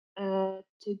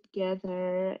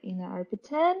together in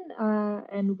RP10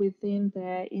 and within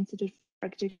the Institute for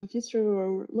Architectural History.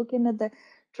 We're looking at the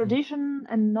tradition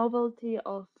and novelty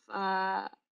of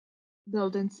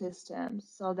building systems.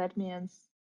 So that means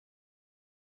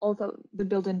also the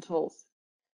building tools.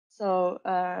 So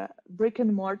brick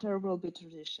and mortar will be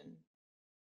tradition.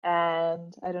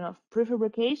 And I don't know,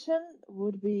 prefabrication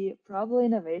would be probably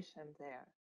innovation there.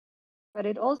 But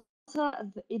it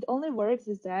only works,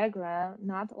 this diagram,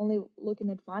 not only looking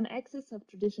at one axis of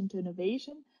tradition to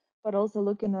innovation, but also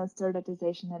looking at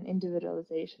standardization and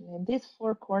individualization. In these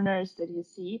four corners that you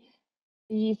see,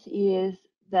 this is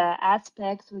the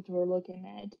aspects which we're looking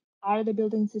at. Are the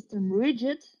building system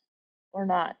rigid or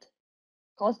not?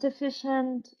 Cost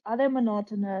efficient? Are they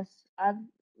monotonous? Are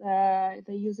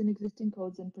they using existing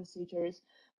codes and procedures?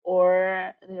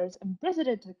 Or there's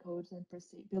unprecedented codes and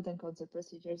building codes and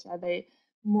procedures? Are they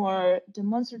more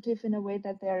demonstrative in a way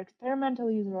that they're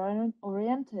experimental,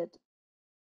 user-oriented?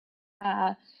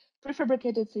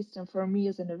 Prefabricated system for me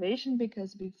is innovation,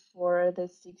 because before the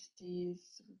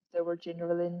 60s, they were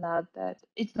generally not that.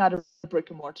 It's not a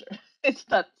brick and mortar. It's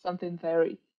not something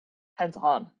very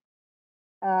hands-on.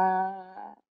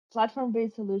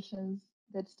 Platform-based solutions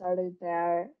that started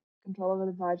there, control over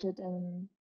the budget, and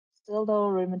still though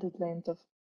limited length of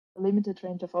a limited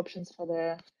range of options for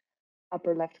the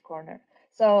upper left corner.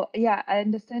 So yeah, I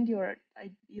understand your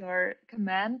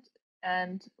command,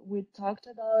 and we talked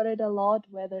about it a lot,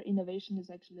 whether innovation is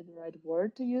actually the right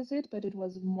word to use it, but it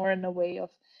was more in a way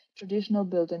of traditional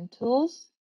built-in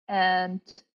tools and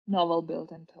novel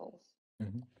built-in tools.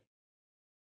 Mhm.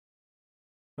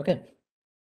 Okay,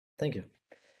 thank you.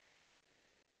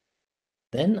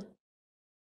 Then,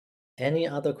 any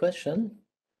other question?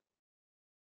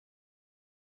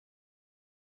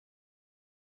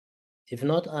 If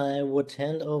not, I would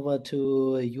hand over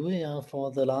to Julia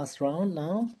for the last round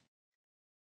now.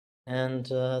 And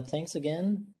thanks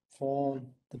again for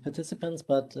the participants,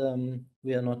 but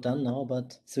we are not done now,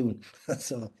 but soon.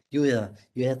 So, Julia,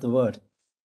 you had the word.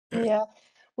 Yeah,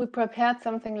 we prepared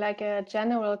something like a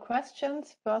general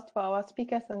questions first for our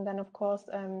speakers and then, of course,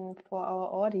 for our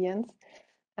audience.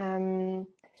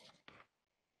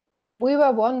 We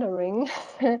were wondering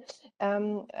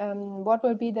what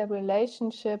will be the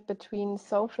relationship between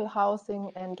social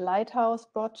housing and lighthouse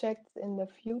projects in the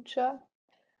future.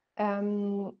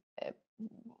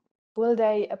 Will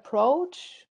they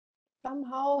approach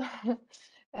somehow?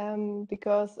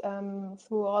 Because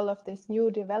through all of these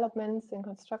new developments in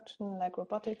construction, like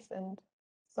robotics and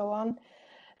so on,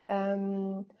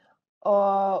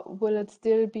 or will it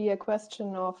still be a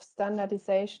question of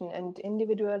standardization and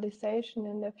individualization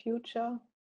in the future?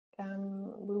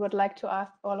 We would like to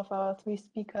ask all of our three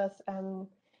speakers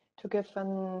to give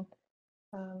a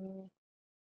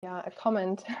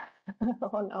comment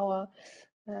on our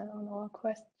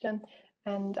question,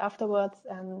 and afterwards,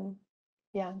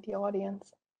 the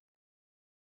audience.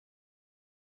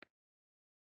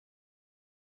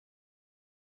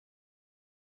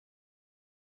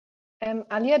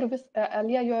 Alya,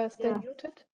 Alya, you are still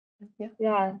muted.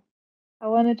 Yeah. I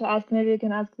wanted to ask, maybe you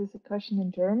can ask this a question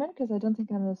in German, because I don't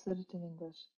think I understood it in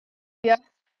English. Ja,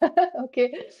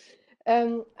 okay.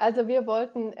 Also wir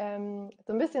wollten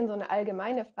so ein bisschen so eine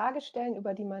allgemeine Frage stellen,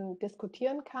 über die man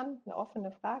diskutieren kann, eine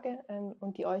offene Frage,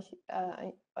 und die euch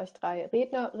drei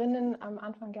Rednerinnen am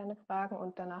Anfang gerne fragen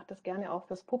und danach das gerne auch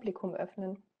fürs Publikum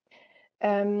öffnen.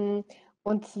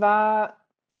 Und zwar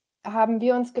haben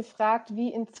wir uns gefragt,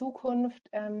 wie in Zukunft,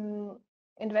 in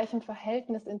welchem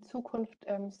Verhältnis in Zukunft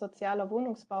sozialer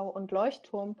Wohnungsbau und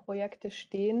Leuchtturmprojekte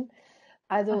stehen.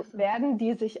 Also werden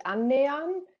die sich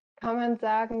annähern? Kann man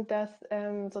sagen, dass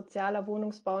sozialer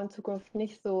Wohnungsbau in Zukunft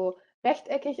nicht so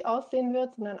rechteckig aussehen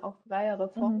wird, sondern auch freiere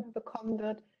Formen bekommen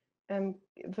wird?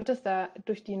 Wird es da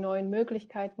durch die neuen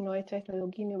Möglichkeiten, neue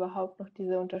Technologien überhaupt noch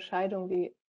diese Unterscheidung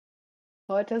wie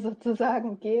heute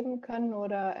sozusagen geben können,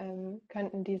 oder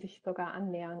könnten die sich sogar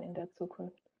annähern in der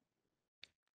Zukunft?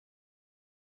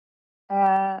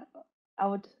 I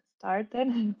would start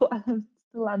then while I'm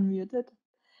still unmuted.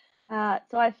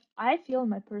 So I feel,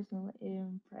 my personal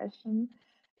impression,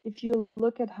 if you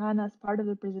look at Hana as part of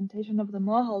the presentation of the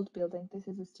Mohold building, this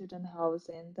is a student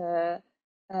housing. The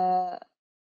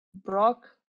Brock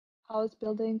house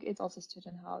building, it's also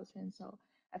student housing. So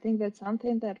I think that's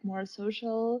something that more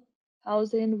social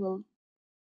housing will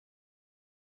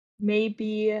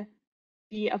maybe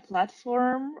be a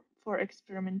platform for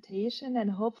experimentation,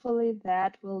 and hopefully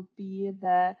that will be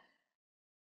the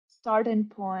starting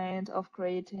point of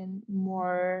creating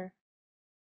more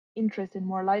interest in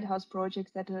more lighthouse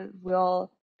projects that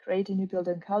will create a new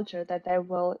building culture, that they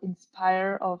will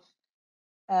inspire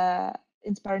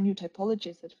new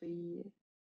typologies that we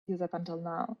use up until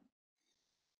now.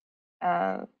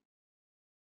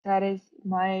 That is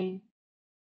my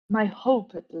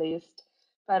hope, at least.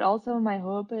 But also my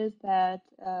hope is that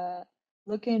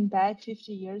looking back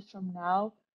 50 years from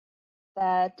now,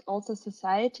 that also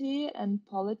society and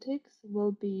politics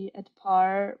will be at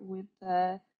par with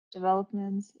the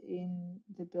developments in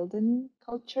the building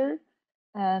culture,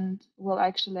 and will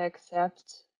actually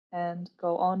accept and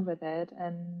go on with it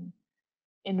and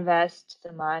invest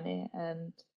the money,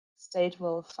 and state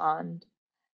will fund.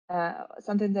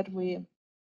 Something that we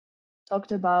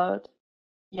talked about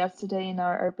yesterday in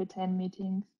our RP10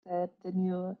 meetings, that the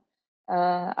new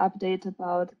update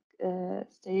about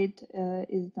state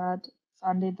is not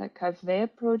funding the KfW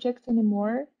projects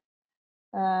anymore,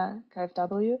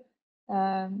 KfW.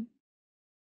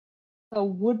 So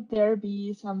would there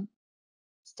be some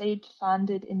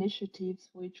state-funded initiatives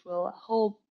which will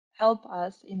help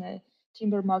us in a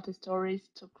timber multi-stories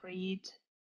to create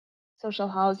social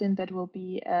housing that will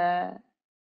be a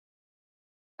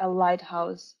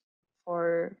lighthouse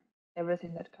for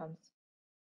everything that comes?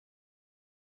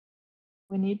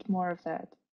 We need more of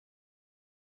that.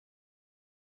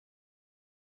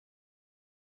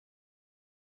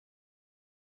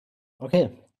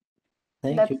 Okay,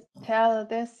 Thank you. Let's tell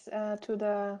this to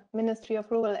the Ministry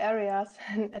of Rural Areas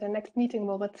at the next meeting,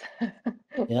 Moritz.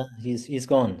 Yeah, he's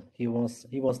gone. He was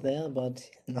there, but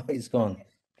now he's gone.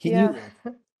 He Yeah. knew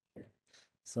that.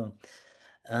 So,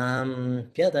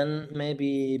 yeah, then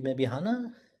maybe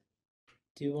Hana,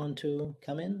 do you want to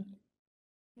come in?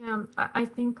 Yeah, I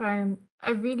think I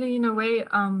really, in a way,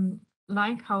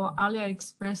 like how Alya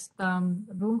expressed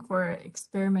room for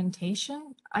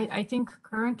experimentation. I think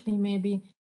currently maybe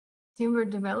timber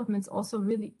development is also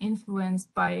really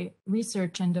influenced by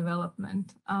research and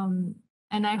development. And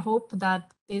I hope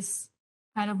that this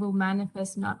kind of will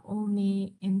manifest not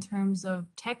only in terms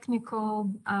of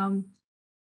technical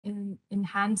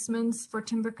enhancements for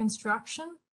timber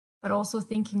construction, but also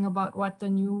thinking about what the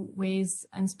new ways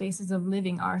and spaces of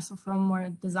living are. So from more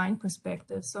design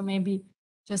perspective, so maybe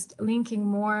just linking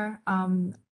more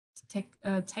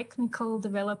technical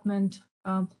development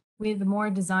with more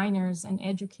designers and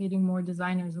educating more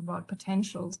designers about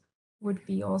potentials would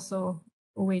be also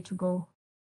a way to go.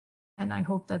 And I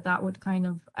hope that that would kind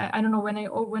of, I don't know,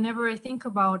 whenever I think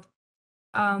about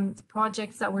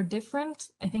projects that were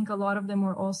different, I think a lot of them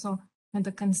were also, and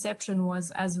the conception was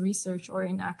as research or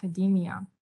in academia,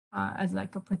 as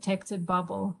like a protected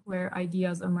bubble where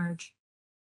ideas emerge.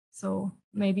 So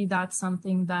maybe that's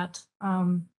something that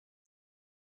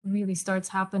really starts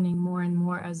happening more and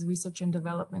more as research and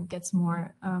development gets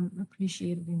more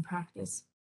appreciated in practice.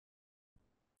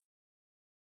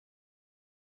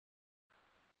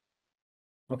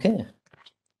 Okay,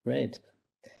 great.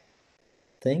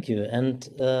 Thank you. And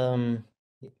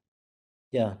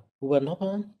yeah, Hubert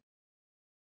Nopper,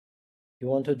 you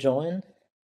want to join?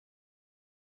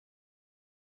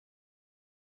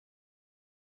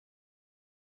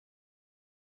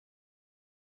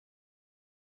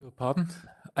 Pardon?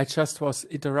 I just was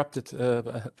interrupted.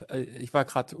 Ich war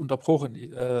gerade unterbrochen.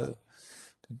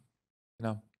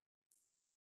 Genau.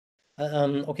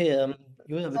 Okay,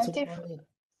 Julia, willst Soll du ich mal?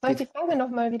 Soll ich die Frage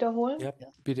nochmal wiederholen? Ja,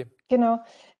 bitte. Genau.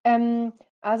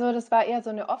 Also das war eher so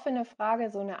eine offene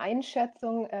Frage, so eine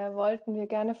Einschätzung wollten wir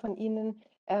gerne von Ihnen.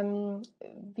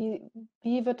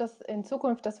 Wie wird das in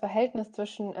Zukunft das Verhältnis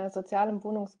zwischen sozialem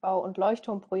Wohnungsbau und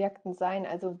Leuchtturmprojekten sein?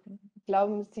 Also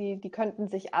glauben Sie, die könnten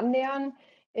sich annähern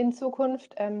in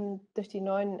Zukunft durch die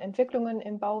neuen Entwicklungen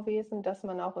im Bauwesen, dass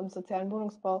man auch im sozialen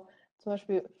Wohnungsbau zum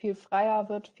Beispiel viel freier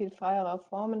wird, viel freiere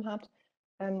Formen hat,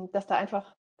 dass da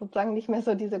einfach sozusagen nicht mehr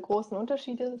so diese großen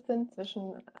Unterschiede sind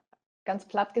zwischen, ganz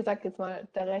platt gesagt, jetzt mal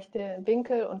der rechte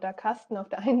Winkel und der Kasten auf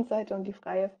der einen Seite und die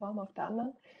freie Form auf der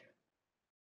anderen?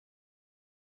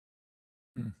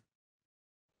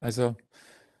 Also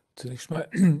zunächst mal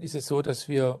ist es so, dass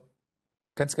wir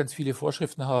ganz, ganz viele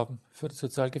Vorschriften haben für den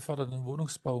sozial geförderten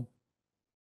Wohnungsbau.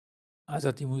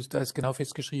 Also da ist genau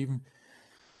festgeschrieben,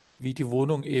 wie die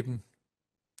Wohnung eben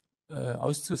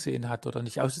auszusehen hat oder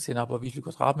nicht auszusehen, aber wie viele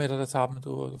Quadratmeter das haben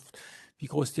darf, wie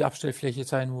groß die Abstellfläche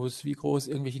sein muss, wie groß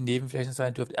irgendwelche Nebenflächen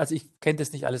sein dürfen. Also ich kenne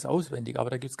das nicht alles auswendig,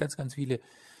 aber da gibt es ganz, ganz viele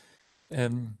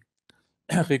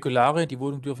Regularien. Die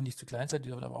Wohnungen dürfen nicht zu klein sein, die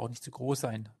dürfen aber auch nicht zu groß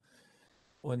sein.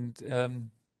 Und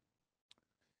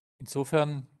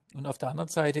insofern, und auf der anderen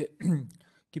Seite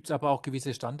gibt es aber auch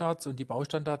gewisse Standards und die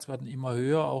Baustandards werden immer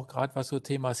höher, auch gerade was so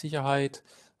Thema Sicherheit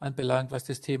anbelangt, was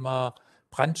das Thema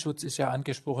Brandschutz ist ja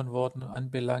angesprochen worden,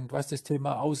 anbelangt, was das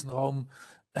Thema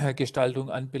Außenraumgestaltung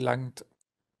anbelangt.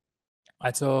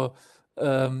 Also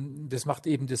das macht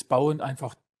eben das Bauen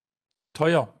einfach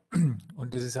teuer.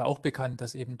 Und das ist ja auch bekannt,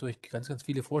 dass eben durch ganz, ganz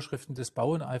viele Vorschriften das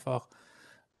Bauen einfach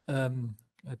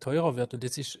teurer wird. Und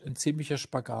das ist ein ziemlicher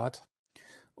Spagat.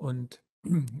 Und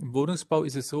im Wohnungsbau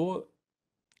ist es so,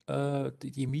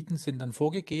 die Mieten sind dann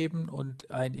vorgegeben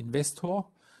und ein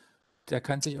Investor, der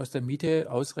kann sich aus der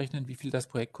Miete ausrechnen, wie viel das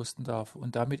Projekt kosten darf.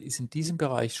 Und damit ist in diesem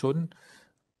Bereich schon,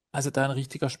 also da ein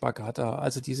richtiger Spagat da.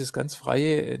 Also dieses ganz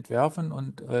freie Entwerfen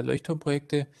und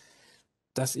Leuchtturmprojekte,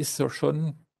 das ist so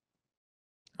schon,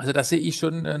 also das sehe ich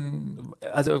schon,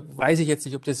 also weiß ich jetzt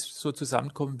nicht, ob das so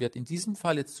zusammenkommen wird. In diesem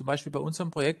Fall jetzt zum Beispiel bei unserem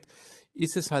Projekt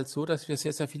ist es halt so, dass wir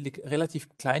sehr, sehr viele relativ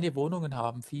kleine Wohnungen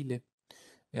haben, viele.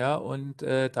 Ja, und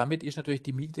damit ist natürlich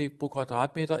die Miete pro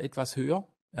Quadratmeter etwas höher.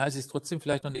 Ja, es ist trotzdem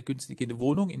vielleicht noch eine günstige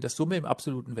Wohnung in der Summe im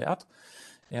absoluten Wert.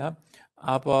 Ja,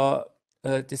 aber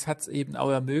das hat es eben auch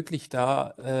ermöglicht,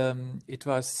 da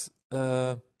etwas,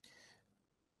 ja,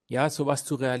 sowas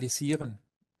zu realisieren.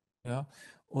 Ja,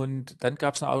 und dann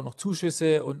gab es auch noch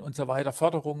Zuschüsse und so weiter,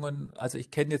 Förderungen. Also ich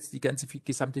kenne jetzt die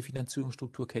gesamte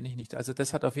Finanzierungsstruktur, kenne ich nicht. Also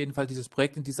das hat auf jeden Fall dieses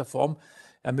Projekt in dieser Form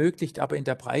ermöglicht, aber in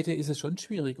der Breite ist es schon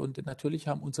schwierig. Und natürlich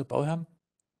haben unsere Bauherren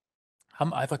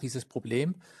einfach dieses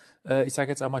Problem. Ich sage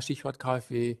jetzt einmal Stichwort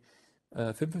KfW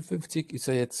 55, ist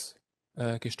ja jetzt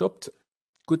gestoppt.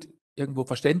 Gut, irgendwo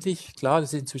verständlich. Klar,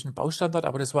 das ist inzwischen ein Baustandard,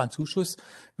 aber das war ein Zuschuss,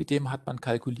 mit dem hat man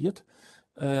kalkuliert.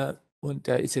 Und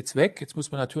der ist jetzt weg. Jetzt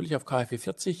muss man natürlich auf KfW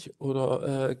 40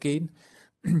 oder gehen.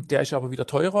 Der ist aber wieder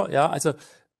teurer. Ja, also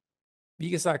wie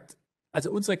gesagt,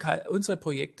 also unsere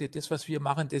Projekte, das, was wir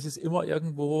machen, das ist immer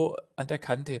irgendwo an der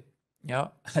Kante.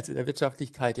 Ja, also der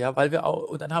Wirtschaftlichkeit, ja, weil wir auch,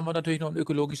 und dann haben wir natürlich noch ein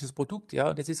ökologisches Produkt,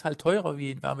 ja, und das ist halt teurer wie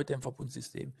ein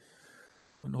Wärmedämmverbundsystem.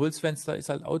 Und ein Holzfenster ist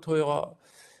halt auch teurer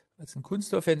als ein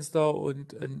Kunststofffenster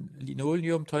und ein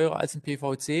Linoleum teurer als ein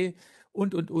PVC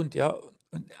und, ja.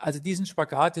 Und also diesen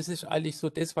Spagat, das ist eigentlich so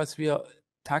das, was wir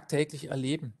tagtäglich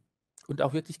erleben und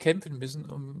auch wirklich kämpfen müssen,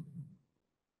 um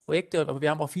Projekte, aber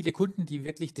wir haben auch viele Kunden, die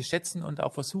wirklich das schätzen und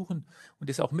auch versuchen und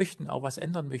das auch möchten, auch was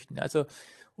ändern möchten. Also,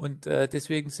 und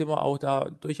deswegen sind wir auch da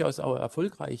durchaus auch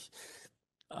erfolgreich.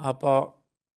 Aber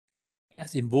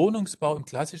erst im Wohnungsbau, im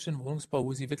klassischen Wohnungsbau,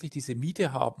 wo Sie wirklich diese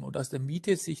Miete haben und aus der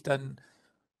Miete sich dann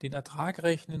den Ertrag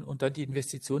rechnen und dann die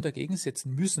Investition dagegen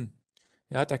setzen müssen,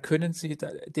 ja, da können Sie,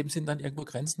 dem sind dann irgendwo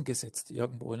Grenzen gesetzt,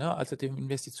 irgendwo, ne? Also dem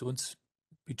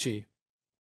Investitionsbudget.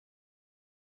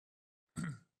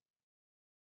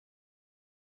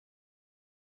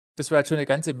 Das war jetzt schon eine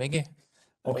ganze Menge.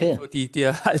 Okay. So die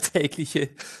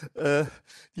alltägliche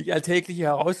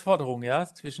Herausforderung, ja,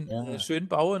 zwischen Ja. schön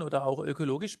bauen oder auch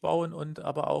ökologisch bauen und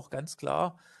aber auch ganz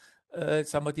klar,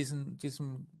 sagen wir, diesem,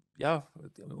 ja,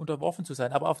 unterworfen zu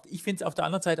sein. Aber ich finde es auf der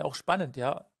anderen Seite auch spannend,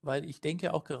 ja, weil ich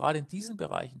denke, auch gerade in diesen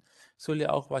Bereichen soll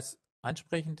ja auch was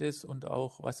Ansprechendes und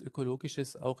auch was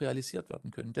Ökologisches auch realisiert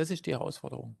werden können. Das ist die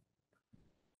Herausforderung.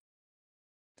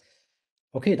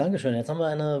 Okay, danke schön. Jetzt haben wir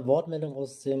eine Wortmeldung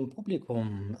aus dem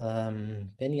Publikum.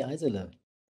 Benny Eisele.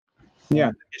 Ja,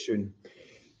 danke schön.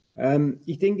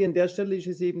 Ich denke, an der Stelle ist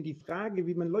es eben die Frage,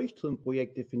 wie man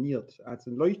Leuchtturmprojekt definiert.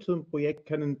 Also ein Leuchtturmprojekt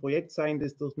kann ein Projekt sein,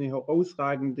 das durch eine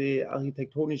herausragende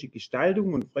architektonische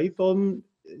Gestaltung und Freiform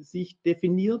sich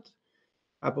definiert.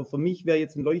 Aber für mich wäre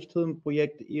jetzt ein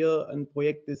Leuchtturmprojekt eher ein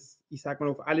Projekt, das, ich sage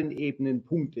mal, auf allen Ebenen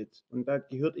punktet. Und da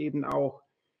gehört eben auch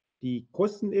die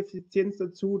Kosteneffizienz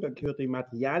dazu, da gehört die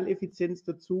Materialeffizienz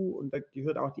dazu und da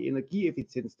gehört auch die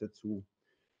Energieeffizienz dazu.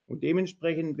 Und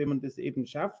dementsprechend, wenn man das eben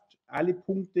schafft, alle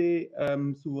Punkte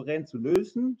souverän zu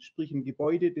lösen, sprich ein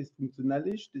Gebäude, das funktional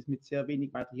ist, das mit sehr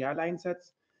wenig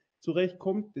Materialeinsatz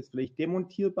zurechtkommt, das vielleicht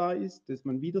demontierbar ist, das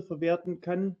man wiederverwerten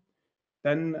kann,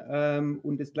 dann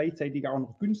und das gleichzeitig auch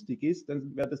noch günstig ist,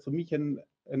 dann wäre das für mich ein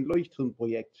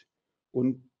Leuchtturmprojekt.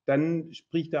 Und dann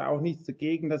spricht da auch nichts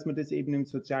dagegen, dass man das eben im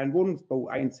sozialen Wohnungsbau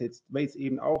einsetzt, weil es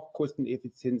eben auch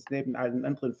Kosteneffizienz neben allen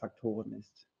anderen Faktoren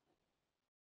ist.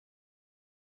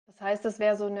 Das heißt, das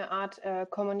wäre so eine Art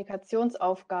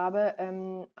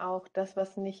Kommunikationsaufgabe, auch das,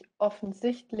 was nicht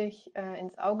offensichtlich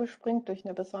ins Auge springt durch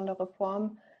eine besondere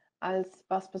Form, als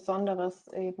was Besonderes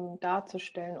eben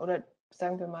darzustellen oder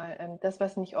sagen wir mal, das,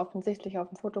 was nicht offensichtlich auf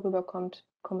dem Foto rüberkommt,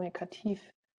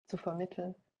 kommunikativ zu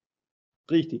vermitteln.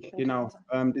 Richtig, genau.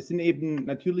 Das sind eben,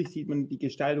 natürlich sieht man die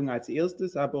Gestaltung als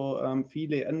erstes, aber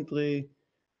viele andere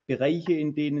Bereiche,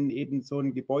 in denen eben so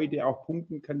ein Gebäude auch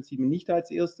punkten kann, sieht man nicht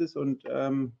als erstes und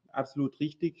absolut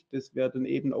richtig. Das wäre dann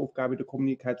eben Aufgabe der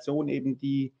Kommunikation, eben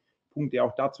die Punkte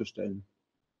auch darzustellen.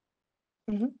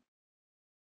 Mhm.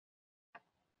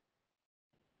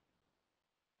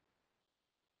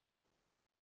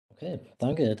 Okay,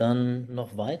 danke. Dann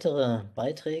noch weitere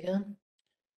Beiträge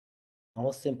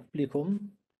aus dem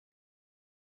Publikum.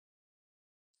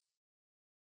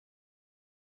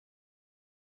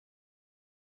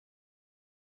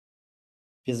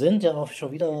 Wir sind ja auch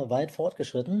schon wieder weit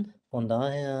fortgeschritten. Von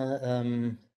daher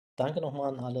danke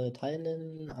nochmal an alle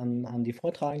Teilnehmenden, an die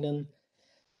Vortragenden.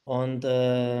 Und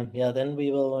yeah, then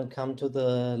we will come to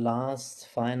the last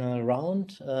final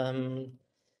round.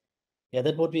 Yeah,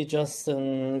 that would be just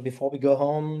before we go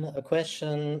home, a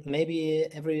question. Maybe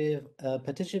every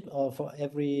participant or for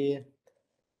every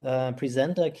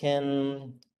presenter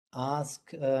can ask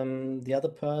the other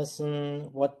person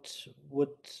what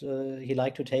would he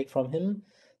like to take from him.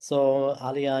 So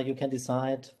Alya, you can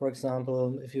decide, for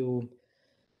example, if you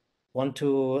want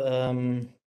to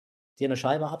dir eine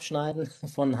Scheibe abschneiden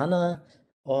von Hana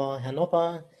or Herr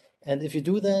Nopper. And if you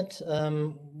do that,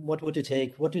 what would you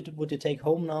take? What would you take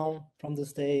home now from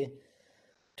this day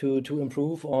to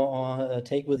improve or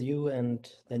take with you,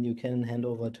 and then you can hand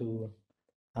over to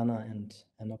Hana and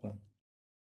Herr Nopper.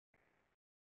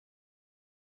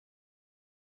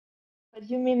 But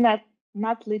you mean that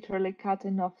not literally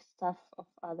cutting off stuff of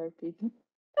other people?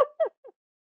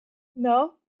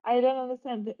 No, I don't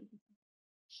understand.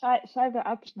 Scheibe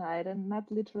abschneiden, not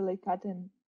literally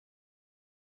cutting.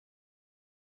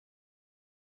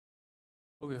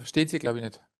 Oh, wir verstehen Sie, glaube ich,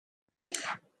 nicht.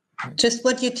 Just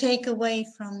what you take away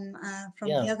from the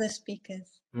Yeah. other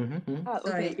speakers. Ah,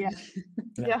 Sorry. okay, yeah.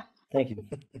 Yeah. Yeah. Thank you.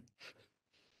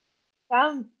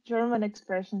 Some German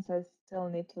expressions I still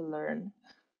need to learn.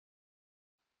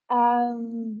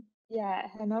 Yeah,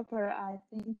 Hanover, I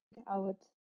think I would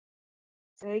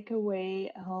take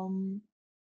away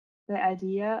the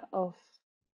idea of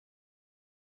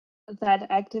that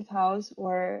active house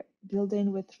or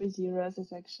building with 3 zeros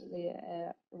is actually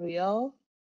a real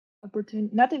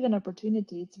opportunity, not even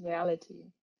opportunity, it's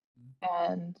reality.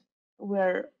 And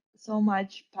we're so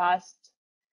much past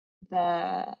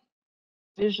the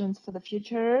visions for the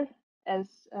future. As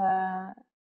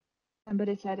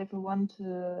somebody said, if we want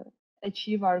to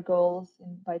achieve our goals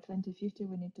by 2050,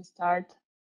 we need to start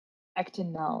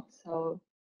acting now. So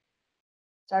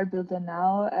start building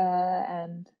now,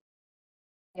 and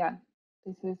yeah,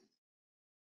 this is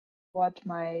what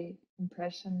my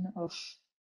impression of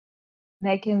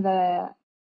making the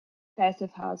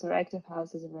passive house or active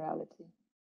house is a reality.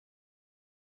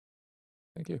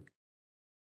 Thank you.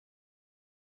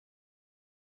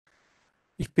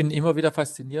 Ich bin immer wieder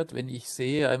fasziniert, wenn ich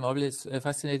sehe, I'm always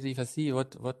fascinated if I see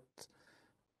what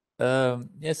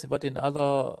in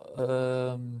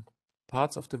other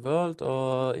parts of the world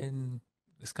or in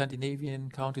Scandinavian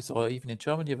countries or even in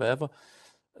Germany, wherever,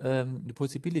 the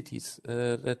possibilities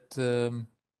that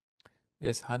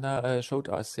yes, Hana showed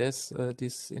us. Yes,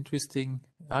 this interesting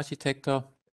architecture.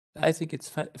 I think it's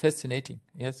fascinating.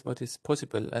 Yes, what is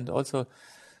possible, and also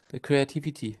the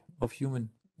creativity of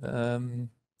human.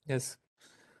 Yes,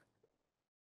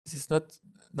 this is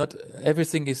not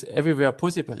everything is everywhere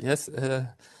possible. Yes,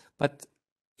 but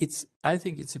I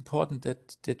think it's important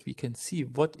that we can see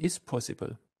what is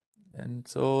possible, and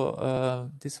so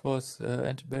this was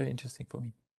very interesting for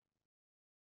me.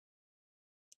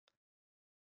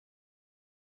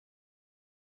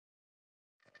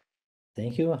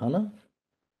 Thank you, Hana.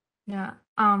 Yeah.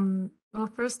 Well,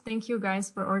 first, thank you guys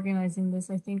for organizing this.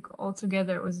 I think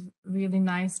altogether it was really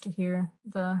nice to hear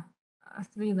the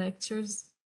 3 lectures,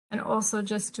 and also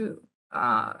just to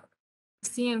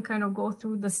see and kind of go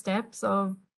through the steps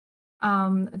of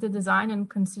the design and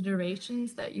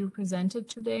considerations that you presented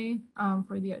today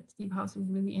for the Active House was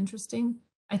really interesting.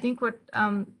 I think what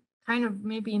kind of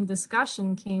maybe in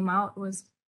discussion came out was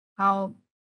how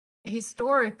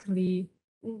historically,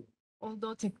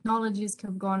 although technologies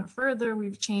have gone further,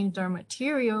 we've changed our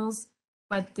materials,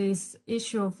 but this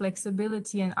issue of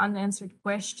flexibility and unanswered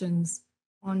questions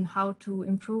on how to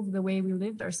improve the way we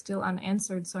lived are still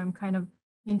unanswered. So I'm kind of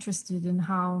interested in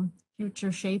how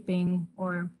future shaping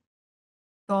or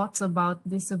thoughts about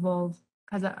this evolve,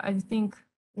 because I think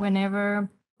whenever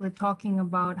we're talking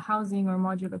about housing or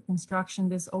modular construction,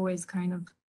 this always kind of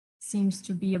seems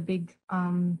to be a big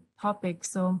topic.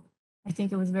 So I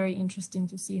think it was very interesting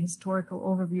to see a historical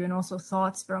overview and also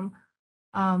thoughts from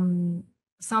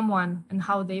someone and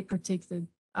how they predicted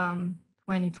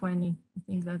 2020. I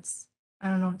think that's, I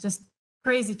don't know, just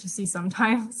crazy to see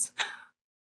sometimes.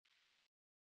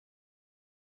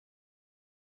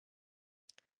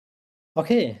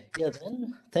 Okay, yeah,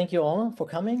 then thank you all for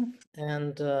coming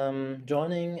and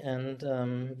joining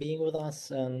and being with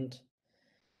us. And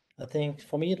I think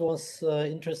for me it was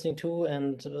interesting too.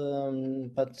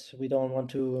 And but we don't want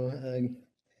to,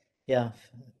 yeah,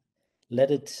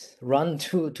 let it run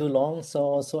too long.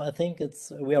 So I think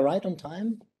we are right on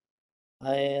time.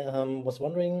 I was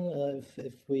wondering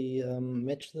if we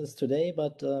match this today,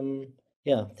 but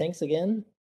yeah, thanks again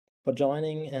for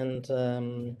joining and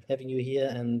having you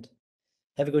here, and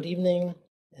have a good evening,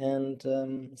 and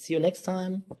see you next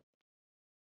time.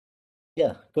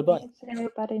 Yeah, goodbye. Thanks,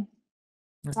 everybody.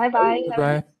 Yes. Bye-bye.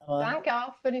 Goodbye. Danke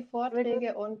auch für die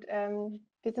Vorträge und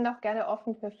wir sind auch gerne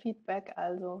offen für Feedback,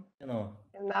 also Genau.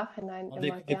 im Nachhinein Und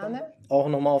immer wir kommen gerne. auch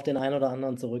nochmal auf den einen oder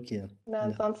anderen zurück hier. Na,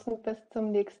 ansonsten bis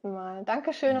zum nächsten Mal.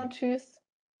 Dankeschön und tschüss.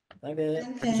 Danke.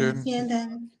 Danke, Dankeschön. vielen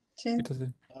Dank. Tschüss.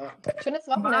 Wiedersehen. Ciao. Schönes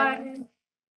Wochenende.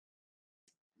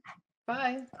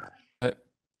 Bye. Bye.